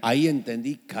year. Ahí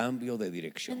entendí cambio de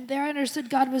dirección. And there I understood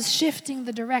God was shifting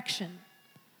the direction.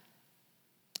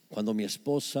 Cuando mi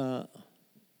esposa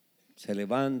se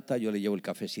levanta, yo le llevo el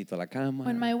cafecito a la cama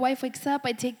When my wife wakes up,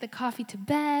 I take the coffee to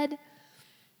bed,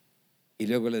 y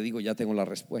luego le digo, ya tengo la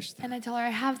respuesta. and I tell her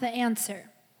I have the answer.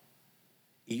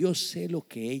 Y yo sé lo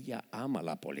que ella ama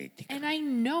la política. And I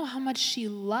know how much she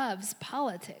loves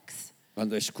politics.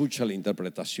 Cuando escucha la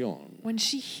interpretación, When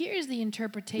she hears the mi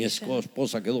interpretation,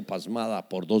 esposa quedó pasmada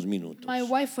por 2 minutos. my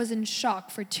wife was in shock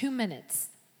for 2 minutes.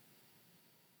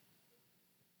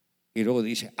 Y luego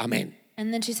dice, amén.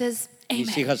 And then she says, Mis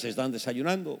amen. hijas están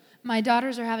desayunando. My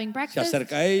daughters are having Se breakfast,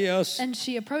 acerca a ellas and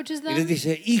she approaches y les them,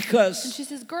 dice, and hijas, she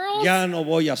says, girls, ya no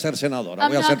voy a ser senadora,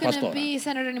 I'm voy a ser not going to pastora. be a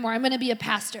senator anymore. I'm going to be a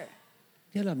pastor.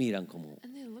 Ya la miran como,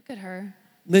 And they look at her.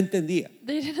 no entendía.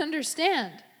 They didn't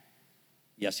understand.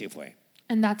 Y así fue.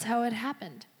 And that's how it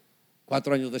happened.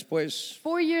 4 años después,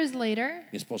 4 years later,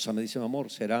 mi esposa me dice, mi amor,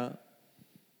 ¿será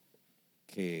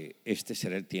que este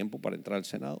será el tiempo para entrar al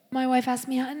Senado? my wife asked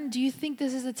me, "Hun, do you think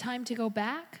this is a time to go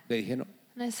back?" Le dije, no,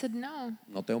 And I said, no,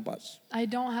 no tengo paz. I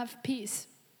don't have peace.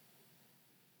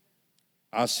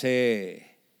 Hace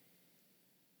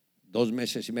 2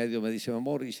 meses y medio me dice, mi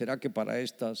amor, ¿y será que para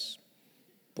estas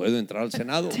puedo entrar al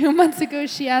Senado? 2 months ago,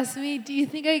 she asked me, do you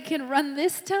think I can run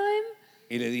this time?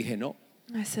 Y le dije, no.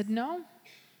 I said, no.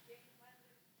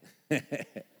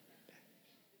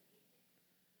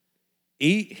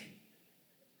 Y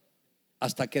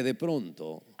hasta que de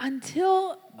pronto,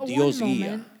 Until Dios one guía.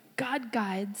 moment, God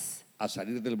guides a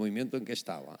salir del movimiento en que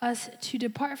estaba us to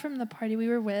depart from the party we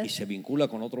were y with, se vincula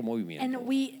con otro and movimiento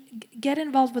we get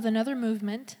involved with another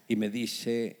movement, y me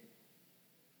dice,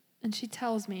 and she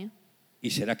tells me, ¿y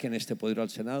será que en este puedo ir al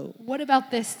Senado? what about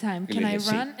this time? Y Can le I dije,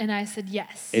 sí. run? And I said,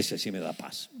 yes. Ese sí me da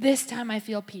paz. This time I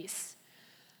feel peace.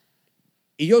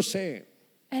 Y yo sé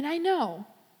And I know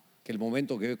que el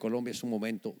momento que vive Colombia es un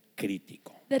momento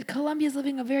crítico. that Colombia is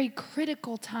living a very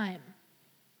critical time.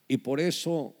 Y por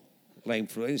eso la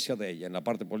influencia de ella en la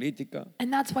parte política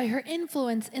And that's why her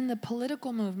influence in the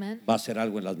political movement va a ser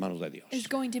algo en las manos de Dios. is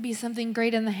going to be something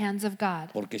great in the hands of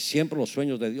God. Porque siempre los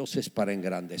sueños de Dios es para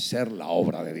engrandecer la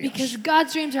obra de Dios. Because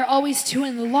God's dreams are always to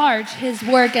enlarge his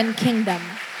work and kingdom.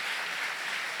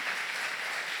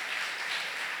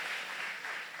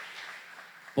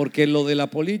 Porque lo de la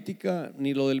política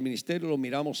ni lo del ministerio lo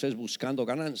miramos es buscando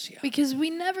ganancia. Because we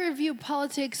never view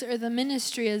politics or the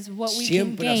ministry as what we can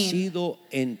Siempre ha gain. sido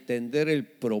entender el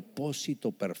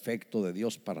propósito perfecto de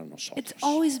Dios para It's nosotros.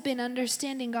 always been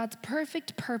understanding God's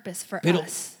perfect purpose for Pero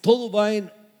us. todo va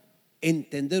en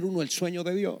entender uno el sueño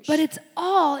de Dios. But it's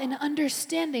all in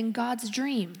understanding God's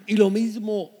dream. Y lo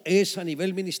mismo es a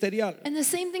nivel ministerial. And the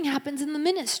same thing happens in the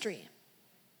ministry.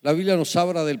 La Biblia nos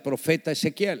habla del profeta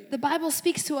Ezequiel. The Bible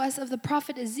speaks to us of the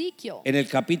prophet Ezekiel. En el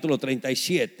capítulo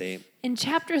 37, In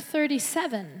chapter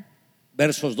 37,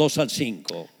 versos 2 al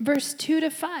 5, verse 2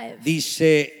 to 5,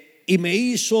 dice, y me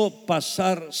hizo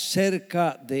pasar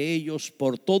cerca de ellos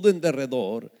por todo en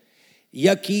derredor, y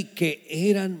aquí que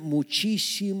eran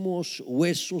muchísimos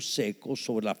huesos secos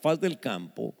sobre la faz del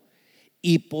campo,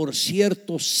 y por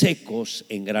cierto secos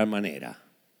en gran manera.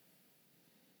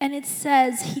 and it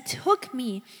says, he took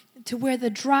me to where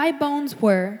the dry bones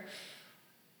were.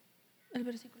 El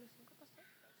versículo 5, pastor.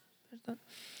 Perdón.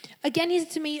 Again, he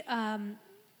said to me,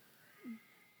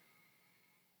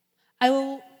 I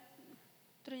will.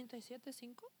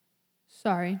 37:5.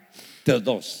 Sorry. Del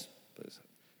 2.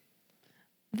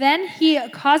 Then he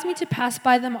caused me to pass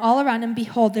by them all around, and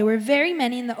behold, there were very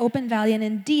many in the open valley, and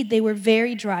indeed they were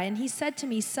very dry. And he said to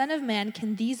me, Son of man,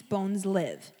 can these bones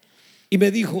live? Y me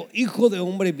dijo, hijo de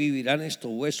hombre, ¿vivirán estos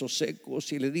huesos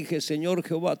secos? Y le dije, Señor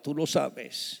Jehová, tú lo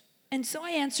sabes. And so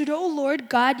I answered, O Lord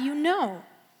God, you know.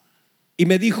 Y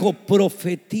me dijo,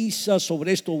 profetiza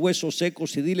sobre estos huesos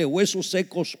secos y dile, huesos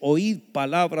secos, oíd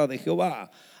palabra de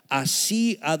Jehová.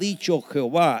 así ha dicho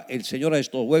Jehová, el Señor, a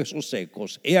estos huesos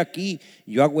secos, he aquí,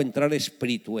 yo hago entrar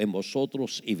espíritu en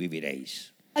vosotros y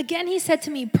viviréis. Again he said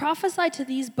to me, prophesy to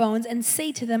these bones and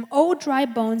say to them, O dry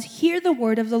bones, hear the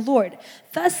word of the Lord.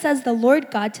 Thus says the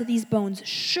Lord God to these bones,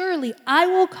 surely I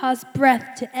will cause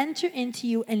breath to enter into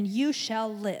you and you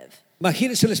shall live.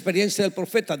 Imagínense la experiencia del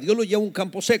profeta. Dios lo lleva a un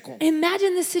campo seco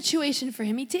Imagine the situation for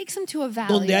him. He takes him to a donde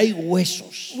valley hay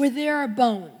huesos. where there are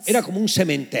bones. Era como un It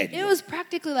cementerio, was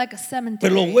practically like a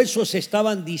pero los cemetery. huesos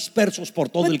estaban dispersos por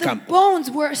todo But el the campo. bones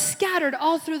were scattered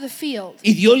all through the field.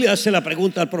 Y Dios le hace la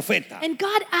pregunta al profeta: And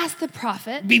God asked the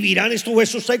prophet, ¿vivirán estos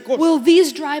huesos secos? will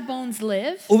these dry bones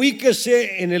live?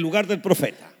 Ubíquese en el lugar del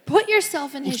profeta. Put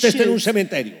yourself in his Usted está en un shoes.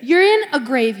 cementerio. You're in a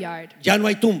graveyard. Ya no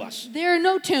hay tumbas, There are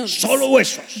no tombs. solo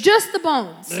huesos, Just the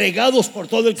bones. regados por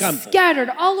todo el campo. Scattered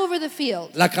all over the field.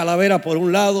 La calavera por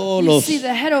un lado, You los see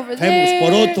the head over fémurs there,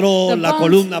 por otro, the la bones,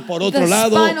 columna por otro the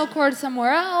lado, spinal cord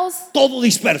somewhere else. todo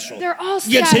disperso. They're all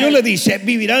Y el scattered. Señor le dice: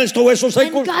 ¿vivirán estos huesos And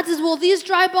secos? God says, will these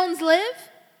dry bones live?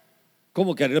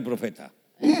 ¿Cómo que haría el profeta?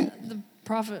 The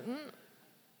prophet,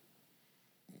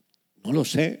 No lo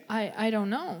sé, I don't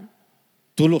know.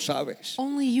 tú lo sabes.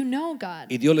 Only you know, God.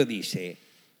 Y Dios le dice: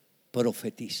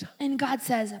 profetiza. And God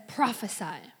says,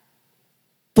 prophesy.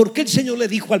 ¿Por qué el Señor le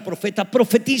dijo al profeta: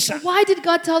 profetiza? Why did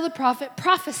God tell the prophet,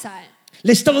 prophesy?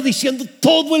 Le estaba diciendo: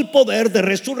 todo el poder de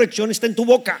resurrección está en tu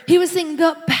boca. He was saying,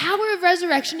 the power of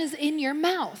resurrection is in your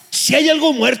mouth. Si hay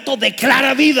algo muerto,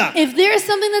 declara vida. If there is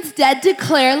something that's dead,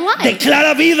 declare life.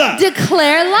 Declara vida.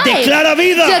 Declare life. Declara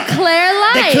vida. Declare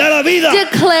life. Declara vida.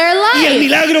 Declare life. Y el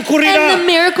milagro And the ocurrirá.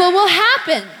 miracle will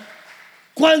happen.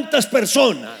 ¿Cuántas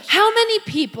personas How many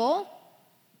people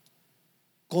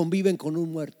conviven con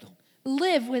un muerto?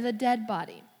 live with a dead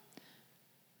body?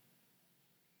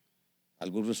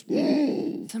 Algunos,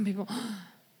 Some people,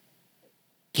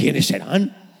 ¿quiénes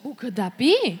serán? who could that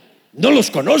be? No los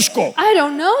conozco, I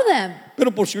don't know them. pero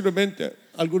posiblemente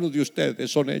algunos de ustedes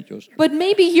son ellos. But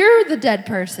maybe you're the dead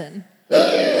person.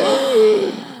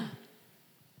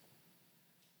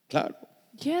 Claro,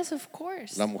 Yes, of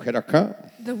course. la mujer acá,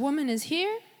 The woman is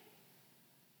here.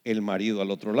 el marido al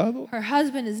otro lado Her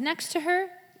husband is next to her.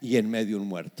 y en medio un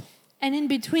muerto, And in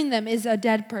between them is a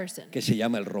dead person. que se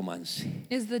llama el romance.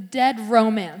 Is the dead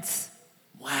romance.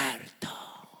 Muerto.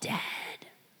 Dead.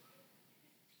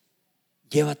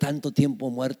 Lleva tanto tiempo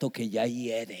muerto que ya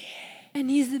hiede. And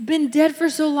he's been dead for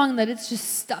so long that it's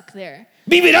just stuck there.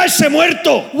 ¿Vivirá ese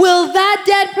muerto? Will that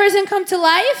dead person come to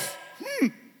life?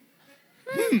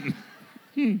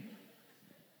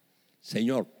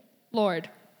 Señor, Lord,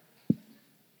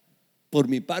 por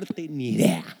mi parte ni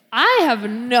idea. I have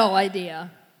no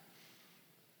idea.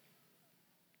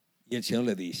 Y el Señor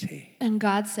le dice: And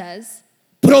God says,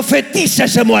 profetiza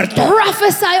ese muerto.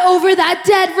 prophesy over that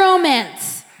dead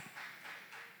romance.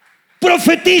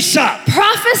 Profetiza.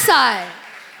 Prophesy.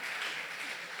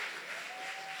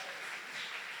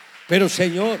 Pero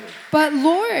Señor, But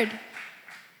Lord,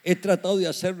 he tratado de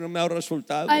hacerlo, no me ha dado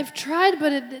resultado. I've tried,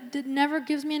 but it never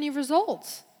gives me any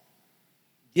results.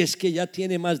 Y es que ya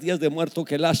tiene más días de muerto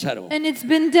que Lázaro. And it's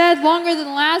been dead longer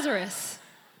than Lazarus.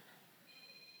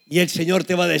 Y el Señor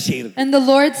te va a decir: And the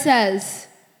Lord says,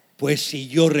 pues si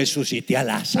yo resucité a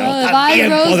Lázaro, well, if I también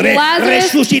rose podré Lazarus,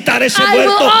 resucitar ese I will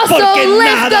muerto, also porque lift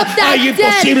nada up that hay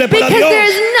imposible dead, para because Dios.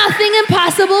 there's nothing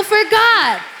impossible for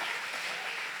God.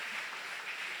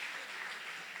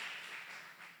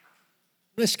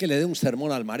 No es que le dé un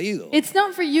sermón al marido, It's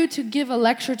not for you to give a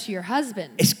lecture to your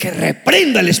husband. es que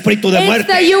reprenda el espíritu de It's muerte.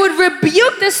 that you would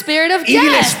rebuke the spirit of Y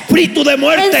el death. espíritu de And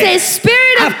muerte: say,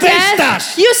 spirit of apestas,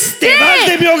 death, you te vas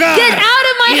de stink. mi hogar. Get out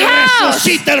of my Y house.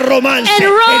 resucita el romance And en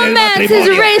el romance is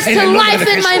matrimonio, raised en to el nombre life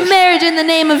de in my Jesús. marriage in the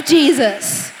name of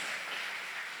Jesus.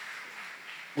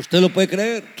 ¿Usted lo puede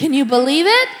creer? Can you believe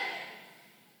it?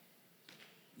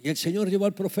 Y el Señor llevó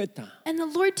al profeta And the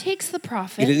Lord takes the y le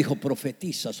prophet dijo: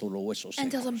 profetiza sobre los huesos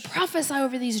and tells him, secos. prophesy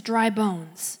over these dry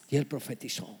bones. Y él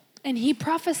profetizó. And he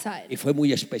prophesied. Y fue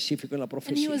muy específico en la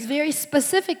And he was profecía. very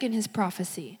specific in his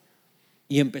prophecy.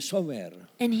 Y empezó a ver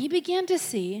And he began to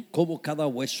see cómo cada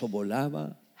hueso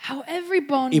volaba. how every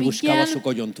bone Y buscaba began su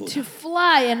coyuntura. to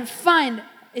fly and find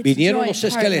its Vinieron joint los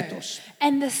partner. esqueletos.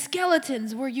 And the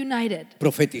skeletons were united.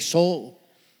 Profetizó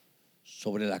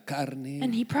sobre la carne,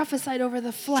 And he prophesied over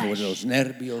the sobre flesh, los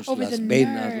nervios, over las the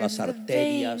venas, nerves, las the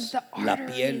veins, arterias, the la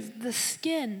arteries, piel. the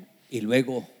skin. Y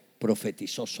luego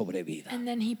profetizó sobre vida. And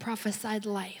then he prophesied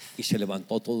life. Y se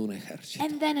levantó todo un ejército.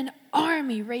 And then an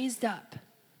army raised up.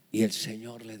 Y el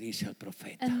Señor le dice al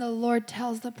profeta: And the Lord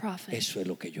tells the prophet, eso es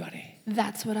lo que yo haré.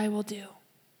 that's what I will do.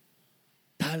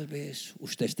 Tal vez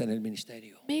usted está en el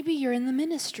ministerio. Maybe you're in the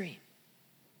ministry.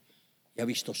 y ha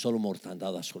visto solo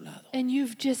mortandad a su lado. and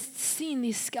you've just seen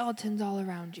these skeletons all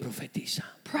around you. Profetiza.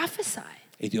 Prophesy,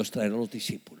 Y Dios traerá a los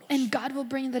discípulos and God will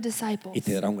bring the disciples y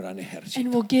te dará un gran and ejército.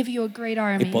 will give you a great Y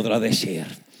army. podrá decir,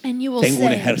 And you will tengo un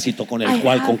say, ejército con I el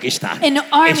cual have conquistar an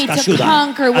army esta to ciudad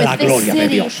conquer a with la this gloria de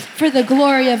city Dios. for the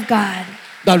glory of God.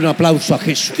 Dale un aplauso a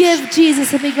Jesús. Give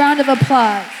Jesus a big round of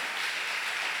applause.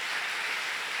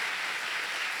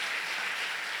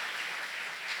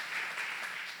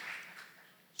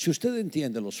 Si usted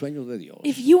entiende los sueños de Dios,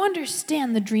 If you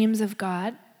understand the dreams of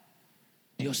God,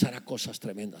 Dios hará cosas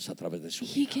tremendas a través de su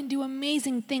He vida. can do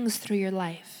amazing things through your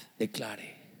life.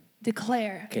 Declare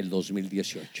Declare que el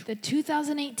 2018 that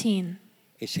 2018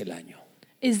 es el año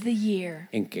is the year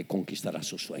en que conquistará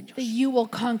sus sueños. that you will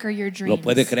conquer your dreams. ¿Lo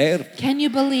puede creer? Can you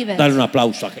believe it? Dale un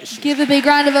aplauso a Jesús. Give a big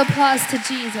round of applause to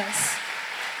Jesus.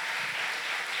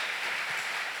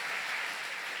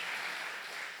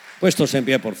 Puestos en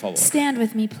pie, por favor. Stand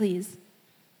with me, please.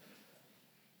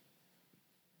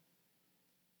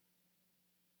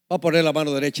 Va a poner la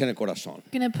mano derecha en el corazón.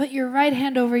 You're going to put your right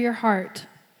hand over your heart.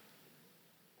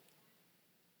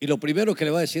 Y lo primero que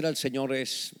le va a decir al Señor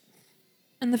es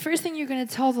And the first thing you're going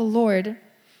to tell the Lord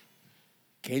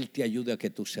que Él te ayude a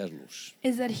que tú seas luz.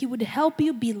 is that He would help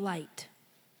you be light.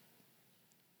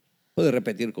 Puede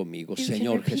repetir conmigo, You can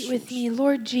Señor repeat with Jesús, me,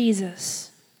 Lord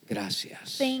Jesus,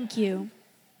 gracias, thank you,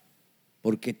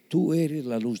 porque tú eres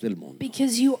la luz del mundo,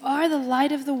 because you are the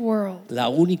light of the world, la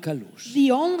única luz,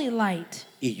 the only light,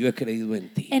 y yo he creído en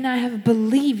ti. and I have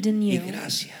believed in Y you.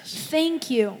 gracias, Thank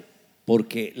you,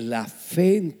 porque la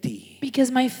fe en ti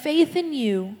because my faith in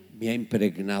you me ha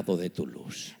impregnado de tu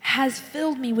luz. has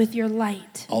filled me with your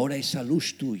light. Ahora esa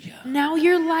luz tuya Now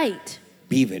your light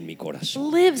vive en mi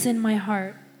corazón. lives in my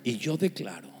heart, Y yo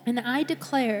declaro and I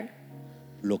declare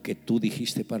lo que tú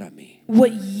dijiste para mí,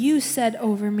 what you said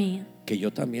over me, que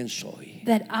yo también soy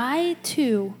that I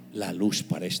too la luz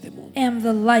para este mundo. am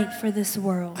the light for this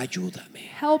world. Ayúdame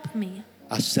Help me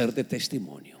a ser de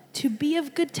testimonio to be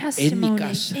of good testimony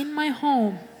casa. in my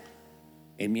home,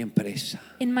 en mi empresa,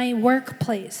 in my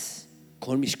workplace,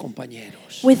 con mis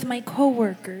compañeros, with my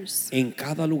coworkers, en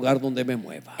cada lugar donde me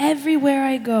mueva. everywhere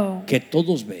I go, Que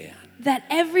todos vean that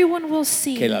everyone will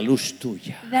see que la luz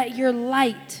tuya that your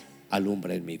light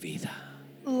alumbra en mi vida.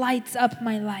 lights up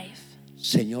my life.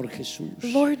 Señor Jesús,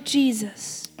 Lord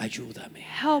Jesus, ayúdame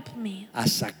help me a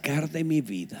sacar de mi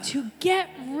vida to get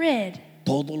rid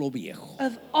todo lo viejo,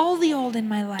 of all the old in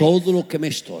my life, todo lo que me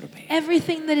estorbe,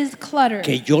 everything that is cluttered,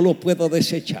 que yo lo pueda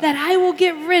desechar that I will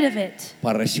get rid of it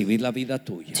para recibir la vida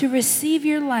tuya to receive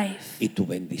your life y tu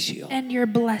bendición. and your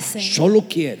blessing. Solo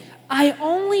quiero I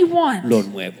only want lo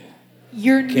nuevo,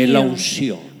 your que es la new,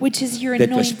 unción which is your de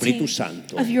tu anointing Espíritu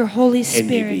Santo of your Holy en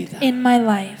mi Spirit vida. in my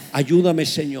life. Ayúdame,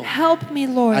 Señor, Help me, a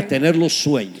Lord, tener los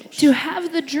sueños, to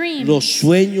have the dreams, los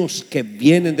sueños que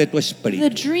vienen de tu the Espíritu,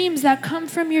 dreams that come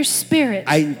from your Spirit,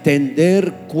 a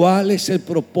entender cuál es el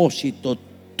propósito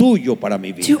tuyo para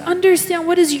mi to vida understand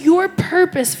what is your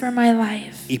purpose for my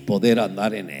life y poder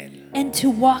andar en él. and to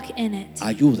walk in it.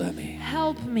 Ayúdame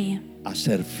Help me a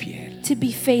ser fiel to be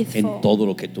en faithful todo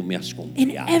lo que tú me has in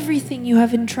confiado. everything you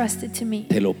have entrusted to me.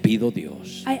 Te lo pido,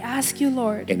 Dios, I ask you,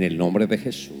 Lord, en el nombre de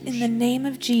Jesús. in the name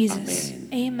of Jesus,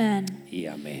 amen Y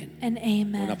amén. and Un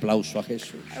amen. aplauso a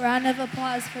Jesús. A round of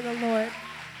applause for the Lord.